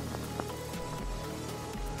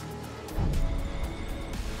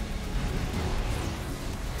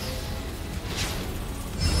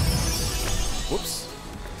 Whoops.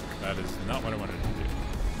 That is not what I wanted to do.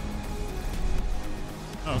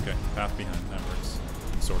 Oh, okay. Path behind. That works.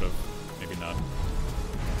 Sort of. Maybe not.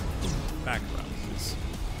 Back around, please.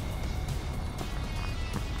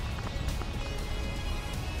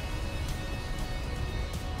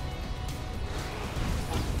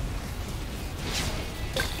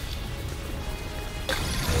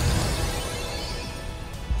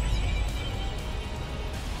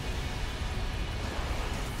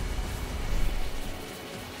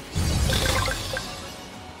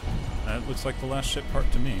 That looks like the last ship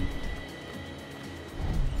part to me.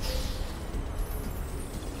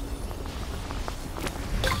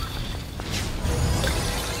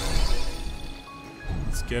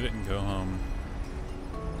 Let's get it and go home.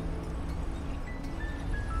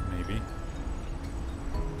 Maybe.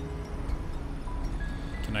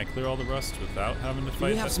 Can I clear all the rust without having to fight? Do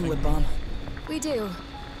we have that some thing? lip balm? We do.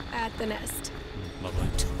 At the nest. Lovely.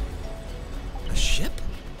 A ship?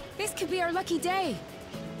 This could be our lucky day.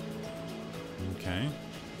 Okay.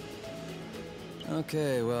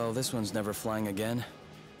 Okay, well, this one's never flying again.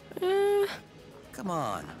 Come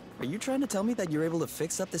on. Are you trying to tell me that you're able to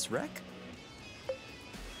fix up this wreck?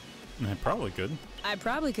 I probably could. I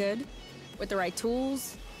probably could. With the right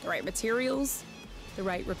tools, the right materials, the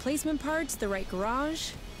right replacement parts, the right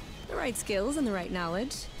garage, the right skills, and the right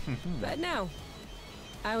knowledge. But no.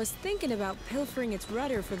 I was thinking about pilfering its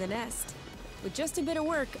rudder for the nest. With just a bit of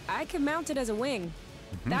work, I could mount it as a wing.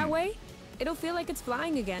 That way, it'll feel like it's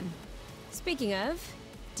flying again. Speaking of,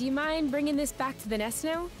 do you mind bringing this back to the nest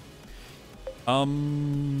now?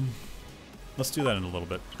 Let's do that in a little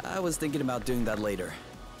bit. I was thinking about doing that later.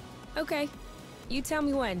 Okay. You tell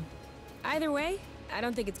me when. Either way, I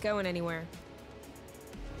don't think it's going anywhere.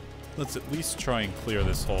 Let's at least try and clear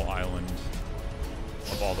this whole island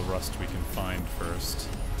of all the rust we can find first.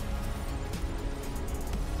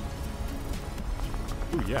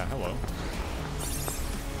 Ooh, yeah, hello.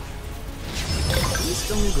 You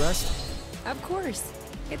still need rust? Of course.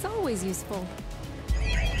 It's always useful.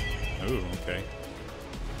 Ooh, okay.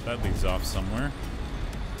 That leads off somewhere.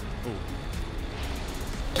 Ooh.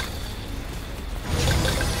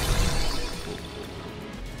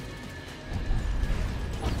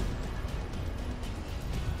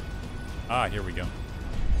 Ah, here we go.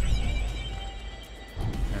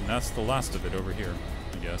 And that's the last of it over here,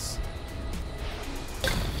 I guess.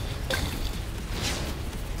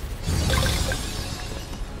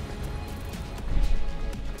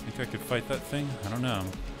 Think I could fight that thing? I don't know.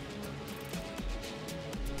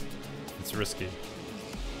 It's risky.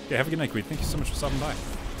 Okay, have a good night, Queen. Thank you so much for stopping by.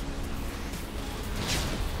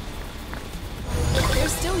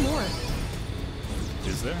 There's still more.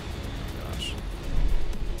 Is there? Gosh.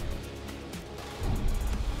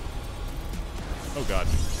 Oh god.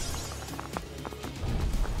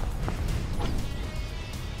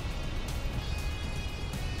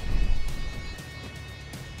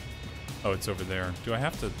 Oh, it's over there. Do I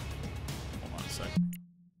have to... Hold on a sec.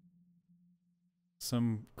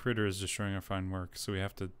 Some critter is destroying our fine work, so we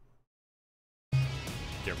have to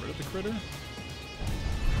get rid of the critter?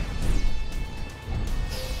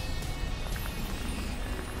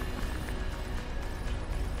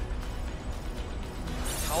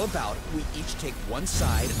 How about we each take one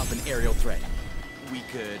side of an aerial thread? We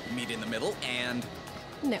could meet in the middle and...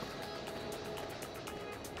 No.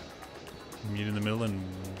 Meet in the middle and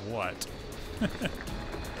what?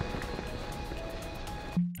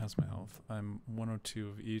 How's my health? I'm 102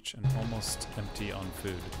 of each and almost empty on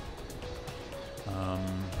food.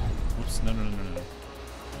 Oops, no.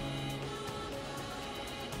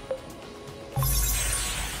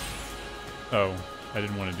 Oh, I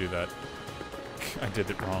didn't want to do that. I did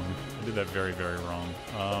it wrong. I did that very, very wrong.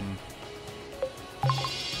 Alright.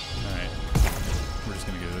 We're just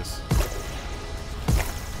gonna do this.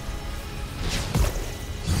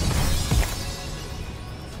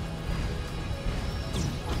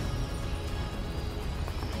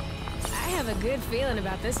 I have a good feeling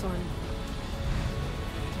about this one.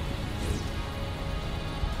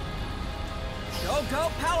 Go,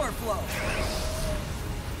 power flow!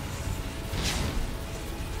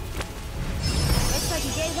 Looks like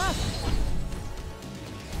he gave up.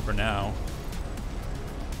 For now.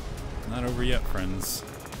 Not over yet, friends.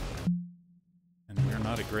 And we're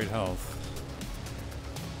not at great health.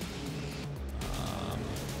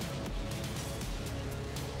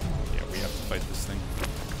 Yeah, we have to fight this thing.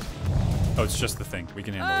 Oh, it's just the thing. We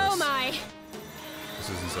can handle this. Oh my! This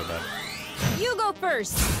isn't so bad. You go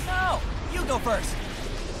first! No! You go first!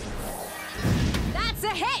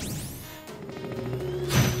 That's a hit!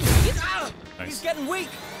 Nice. He's getting weak!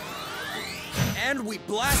 And we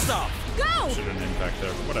blast off! Go! Should have an impact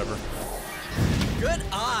there, but whatever. Good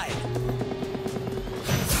eye!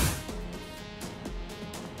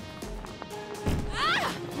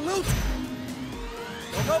 Loot!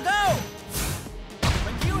 Go, go, go!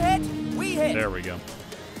 When you hit, we hit! There we go.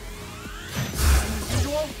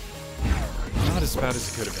 Usual? Not as bad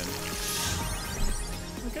as it could have been.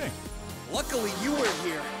 Okay. Luckily you were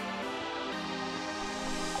here.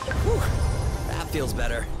 Whew. That feels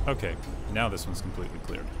better. Okay, now this one's completely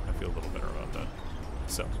cleared. I feel a little better about that.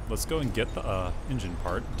 So, let's go and get the engine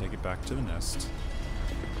part and take it back to the nest.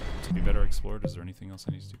 To be better explored, is there anything else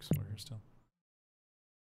I need to explore here still?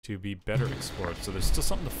 To be better explored, so there's still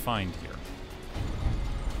something to find here.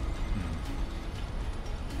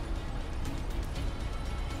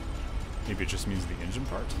 Maybe it just means the engine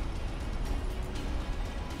part?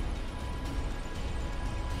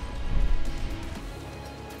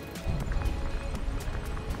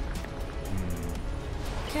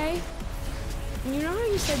 Okay. You know how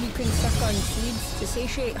you said you can suck on seeds to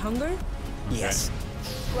satiate hunger? Okay. Yes.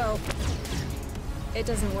 Well, it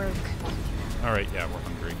doesn't work. Alright, yeah, we're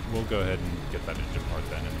hungry. We'll go ahead and get that engine part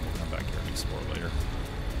then, and then we'll come back here and explore later.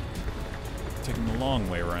 Taking the long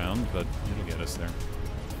way around, but it'll get us there.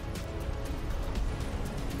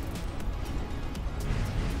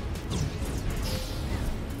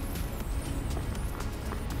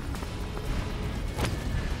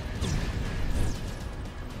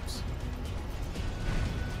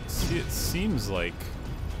 See, it seems like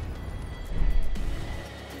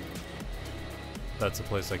that's a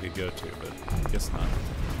place I could go to, but I guess not.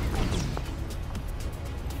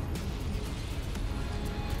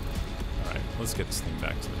 Alright, let's get this thing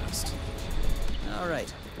back to the nest.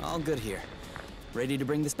 Alright, all good here. Ready to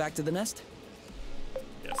bring this back to the nest?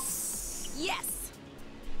 Yes. Yes!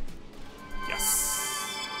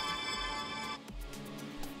 Yes.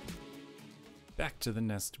 Back to the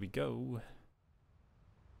nest we go.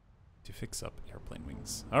 To fix up airplane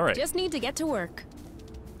wings. Alright. Just need to get to work.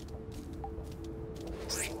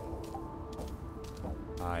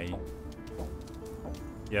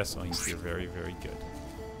 Yes, Oink, you're very, very good.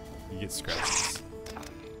 You get scratches.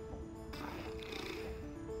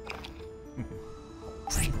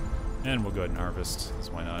 And we'll go ahead and harvest, because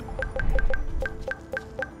why not?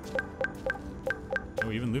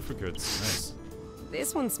 Oh, even loofah goods. Nice.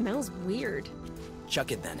 This one smells weird.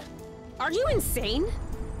 Chuck it then. Are you insane?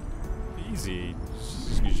 Easy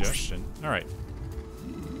suggestion. Alright.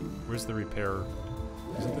 Where's the repair?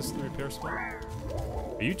 Isn't this the repair spot?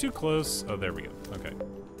 Are you too close? Oh, there we go. Okay.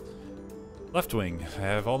 Left wing. I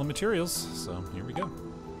have all the materials, so here we go.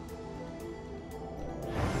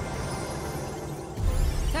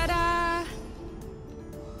 Ta-da!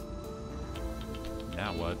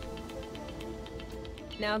 Now what?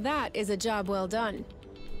 Now that is a job well done.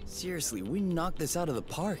 Seriously, we knocked this out of the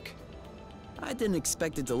park. I didn't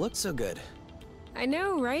expect it to look so good. I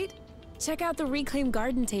know, right? Check out the reclaimed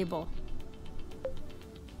garden table.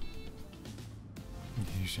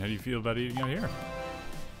 How do you feel about eating out here?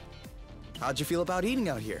 How'd you feel about eating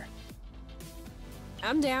out here?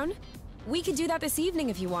 I'm down. We could do that this evening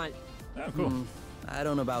if you want. Oh, cool. I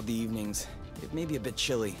don't know about the evenings. It may be a bit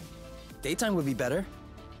chilly. Daytime would be better.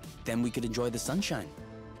 Then we could enjoy the sunshine.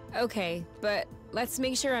 Okay, but let's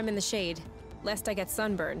make sure I'm in the shade, lest I get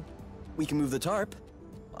sunburn. We can move the tarp.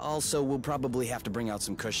 Also, we'll probably have to bring out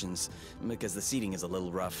some cushions, because the seating is a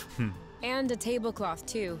little rough. And a tablecloth,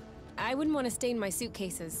 too. I wouldn't want to stain my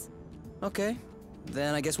suitcases. Okay.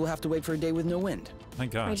 Then I guess we'll have to wait for a day with no wind. My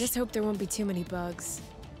gosh. I just hope there won't be too many bugs.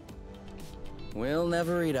 We'll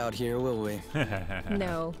never eat out here, will we?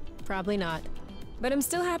 No, probably not. But I'm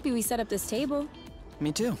still happy we set up this table.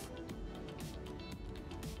 Me too.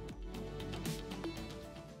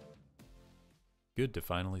 Good to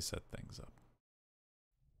finally set things up.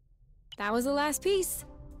 That was the last piece.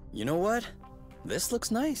 You know what? This looks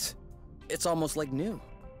nice. It's almost like new.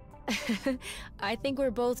 I think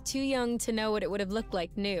we're both too young to know what it would have looked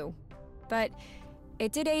like new. But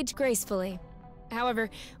it did age gracefully. However,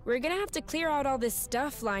 we're gonna have to clear out all this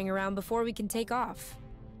stuff lying around before we can take off.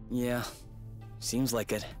 Yeah, seems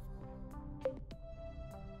like it.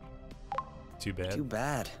 Too bad. Too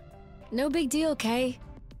bad. No big deal, Kay.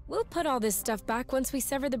 We'll put all this stuff back once we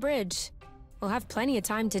sever the bridge. We'll have plenty of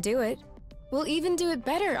time to do it. We'll even do it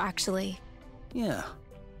better, actually. Yeah.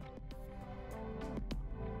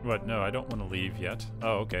 What? No, I don't want to leave yet.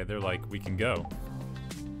 Oh, okay. They're like, we can go.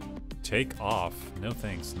 Take off. No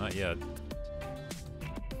thanks, not yet.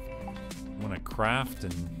 I want to craft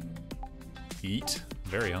and eat.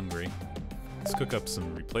 Very hungry. Let's cook up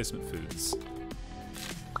some replacement foods.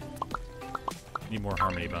 Need more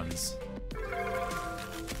harmony buns.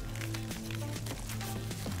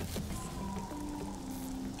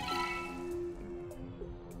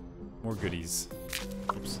 More goodies.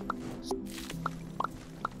 Oops.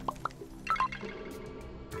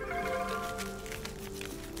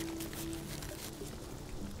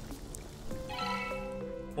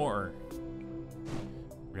 Or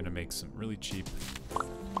we're gonna make some really cheap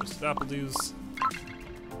roasted apple dews.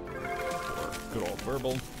 Or good old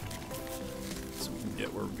burble. So we can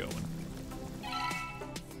get where we're going.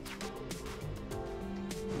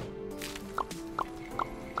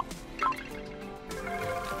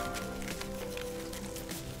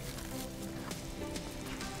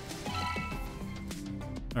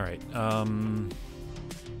 Alright,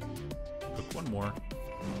 cook one more.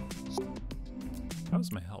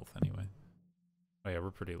 How's my health anyway? Oh yeah,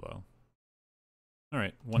 we're pretty low.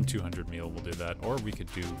 Alright, 1 200 meal, we'll do that. Or we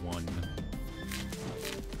could do 1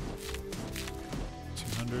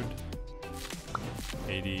 200,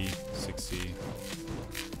 80, 60.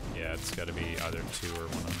 Yeah, it's gotta be either 2 or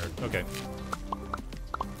 100. Okay.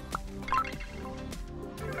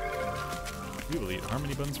 We will eat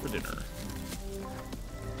harmony buns for dinner.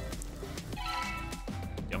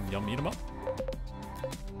 Yum yum, eat 'em up.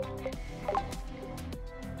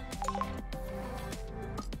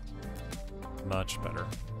 Much better.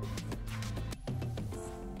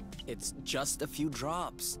 It's just a few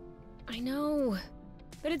drops. I know,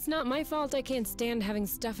 but it's not my fault I can't stand having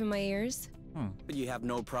stuff in my ears. But you have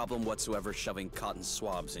no problem whatsoever shoving cotton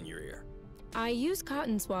swabs in your ear. I use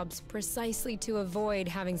cotton swabs precisely to avoid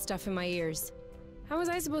having stuff in my ears. How was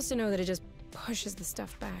I supposed to know that it just pushes the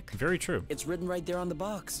stuff back? Very true. It's written right there on the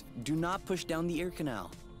box. Do not push down the ear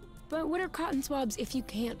canal. But what are cotton swabs if you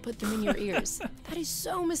can't put them in your ears? That is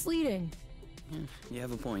so misleading. You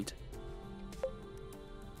have a point.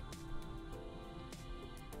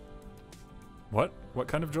 What? What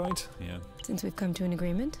kind of joint? Yeah. Since we've come to an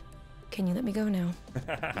agreement, can you let me go now?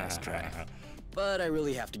 Nice try. But I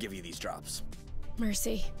really have to give you these drops.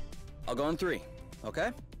 Mercy. I'll go on 3,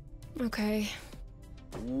 okay? Okay.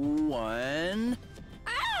 1.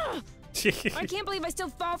 Ah! I can't believe I still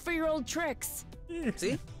fall for your old tricks.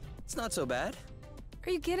 See? It's not so bad.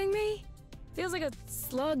 Are you kidding me? Feels like a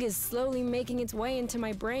slug is slowly making its way into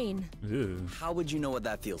my brain. Ew. How would you know what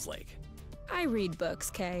that feels like? I read books,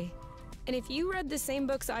 Kay. And if you read the same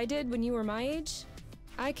books I did when you were my age,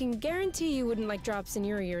 I can guarantee you wouldn't like drops in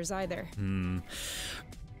your ears either.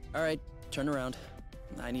 All right, turn around.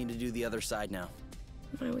 I need to do the other side now.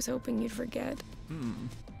 I was hoping you'd forget. Oh,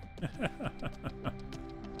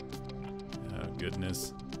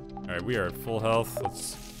 goodness. All right, we are at full health.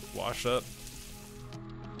 Let's wash up.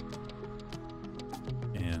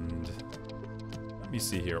 And let me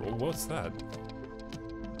see here. Well, what's that?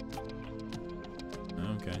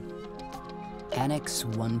 Okay. Annex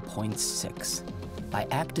 1.6. By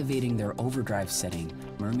activating their overdrive setting,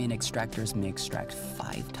 Merman extractors may extract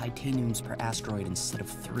 5 titaniums per asteroid instead of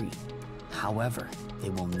 3. However, they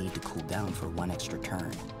will need to cool down for 1 extra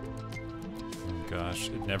turn. Oh gosh,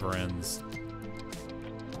 it never ends.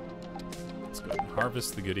 Let's go ahead and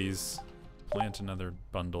harvest the goodies, plant another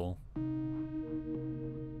bundle.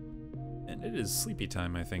 And it is sleepy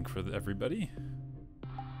time, I think, for everybody.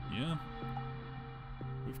 Yeah.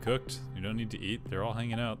 We've cooked. You don't need to eat. They're all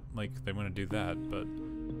hanging out like they want to do that, but...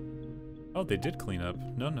 Oh, they did clean up.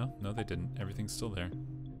 No, they didn't. Everything's still there.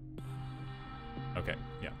 Okay,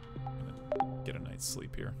 yeah. I'm gonna get a night's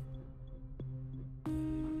sleep here.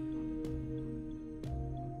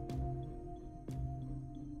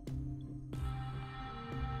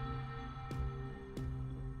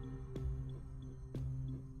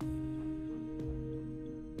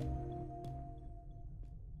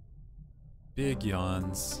 Big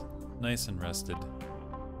yawns, nice and rested.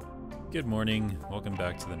 Good morning, welcome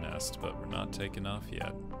back to the nest, but we're not taking off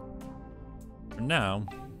yet. For now,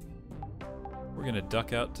 we're gonna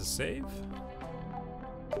duck out to save.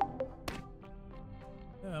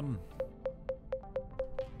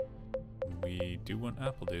 We do want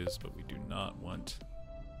apple dews, but we do not want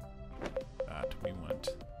that. We want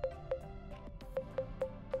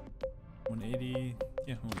 180,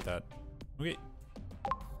 yeah, we want that. Okay.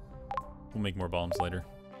 We'll make more bombs later.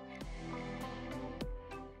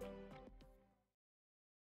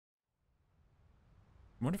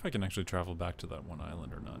 I wonder if I can actually travel back to that one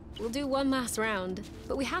island or not. We'll do one last round,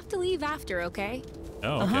 but we have to leave after, okay?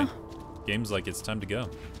 Oh, okay. Game's like it's time to go.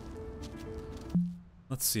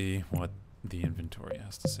 Let's see what the inventory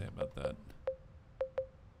has to say about that.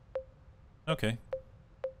 Okay.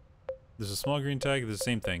 There's a small green tag, the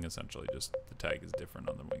same thing essentially, just the tag is different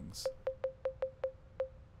on the wings.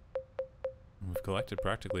 We've collected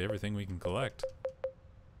practically everything we can collect.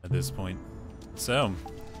 at this point. So,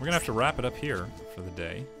 we're gonna have to wrap it up here for the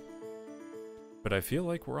day. But I feel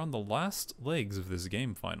like we're on the last legs of this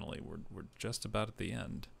game finally. We're just about at the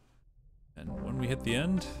end. And when we hit the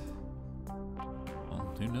end,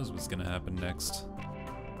 well, who knows what's gonna happen next.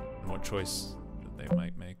 And what choice that they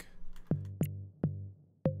might make.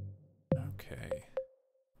 Okay.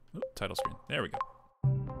 Oop, title screen. There we go.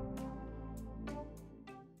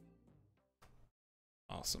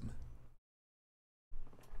 Awesome.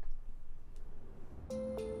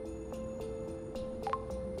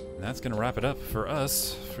 And that's gonna wrap it up for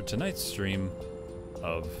us for tonight's stream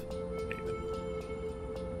of Haven.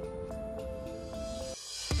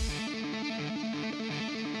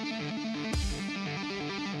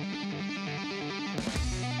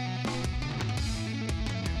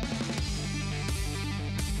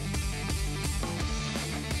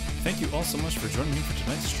 Thank you all so much for joining me for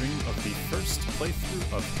tonight's stream of the first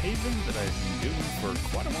playthrough of Haven that I've been doing for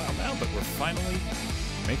quite a while now, but we're finally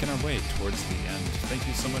making our way towards the end. Thank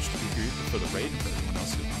you so much to Beaker for the raid and for everyone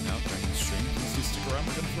else who hung out during the stream. Please do stick around.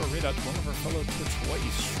 We're going to throw a raid out to one of our fellow Twitch Hawaii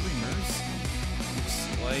streamers. Looks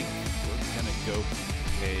like we're going to go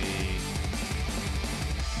pay...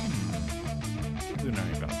 Lunar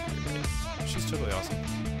Valkyrie raid. She's totally awesome.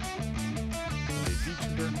 A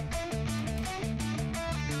VTuber.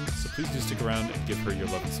 So please do stick around and give her your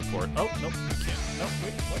love and support. Oh, nope, you can't. No,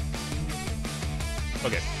 wait, what?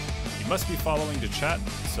 Okay. You must be following to chat,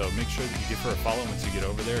 so make sure that you give her a follow once you get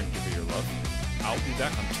over there and give her your love. I'll be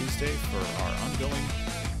back on Tuesday for our ongoing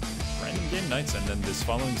random game nights, and then this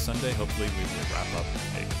following Sunday, hopefully we will wrap up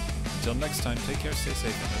Haven. Until next time, take care, stay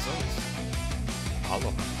safe, and as always,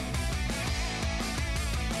 aloha.